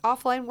online,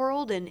 offline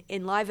world, and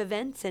in live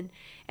events and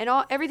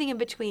everything in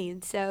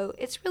between. So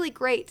it's really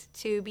great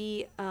to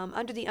be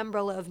under the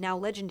umbrella of now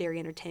Legendary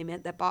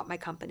Entertainment that bought my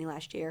company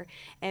last year,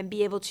 and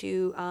be able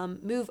to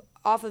move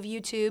off of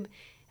YouTube,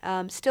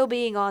 still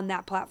being on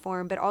that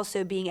platform, but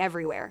also being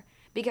everywhere.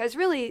 Because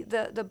really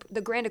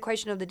the grand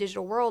equation of the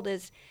digital world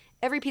is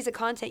every piece of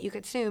content you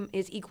consume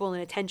is equal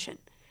in attention.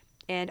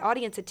 And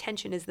audience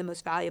attention is the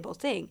most valuable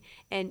thing.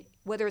 And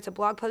whether it's a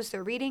blog post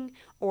they're reading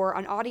or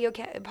an audio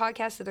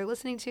podcast that they're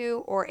listening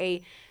to or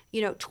a,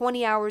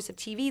 20 hours of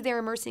TV they're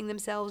immersing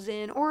themselves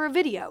in or a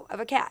video of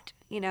a cat,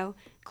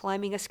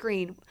 climbing a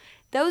screen.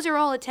 Those are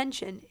all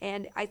attention.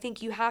 And I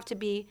think you have to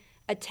be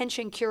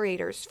attention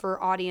curators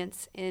for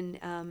audience in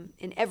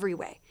every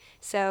way.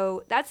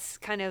 So that's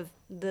kind of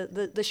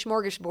the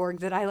smorgasbord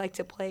that I like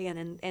to play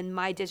in, and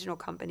my digital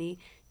company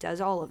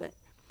does all of it.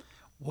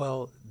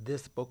 Well,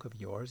 this book of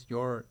yours,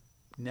 You're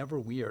Never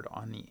Weird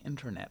on the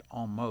Internet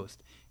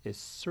Almost, is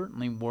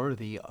certainly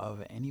worthy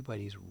of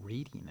anybody's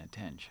reading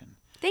attention.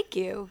 Thank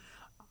you.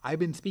 I've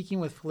been speaking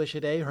with Felicia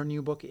Day. Her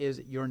new book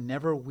is You're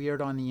Never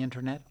Weird on the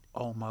Internet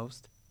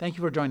Almost. Thank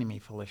you for joining me,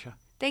 Felicia.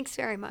 Thanks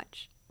very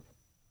much.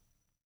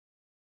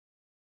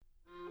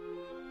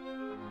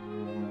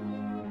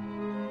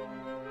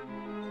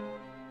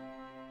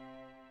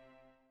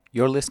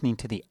 You're listening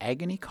to the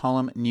Agony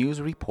Column News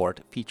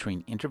Report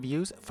featuring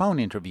interviews, phone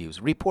interviews,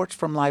 reports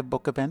from live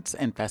book events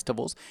and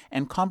festivals,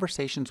 and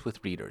conversations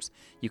with readers.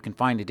 You can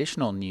find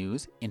additional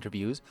news,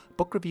 interviews,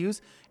 book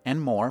reviews, and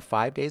more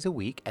 5 days a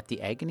week at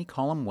the Agony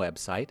Column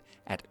website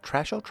at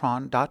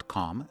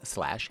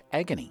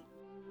trashotron.com/agony.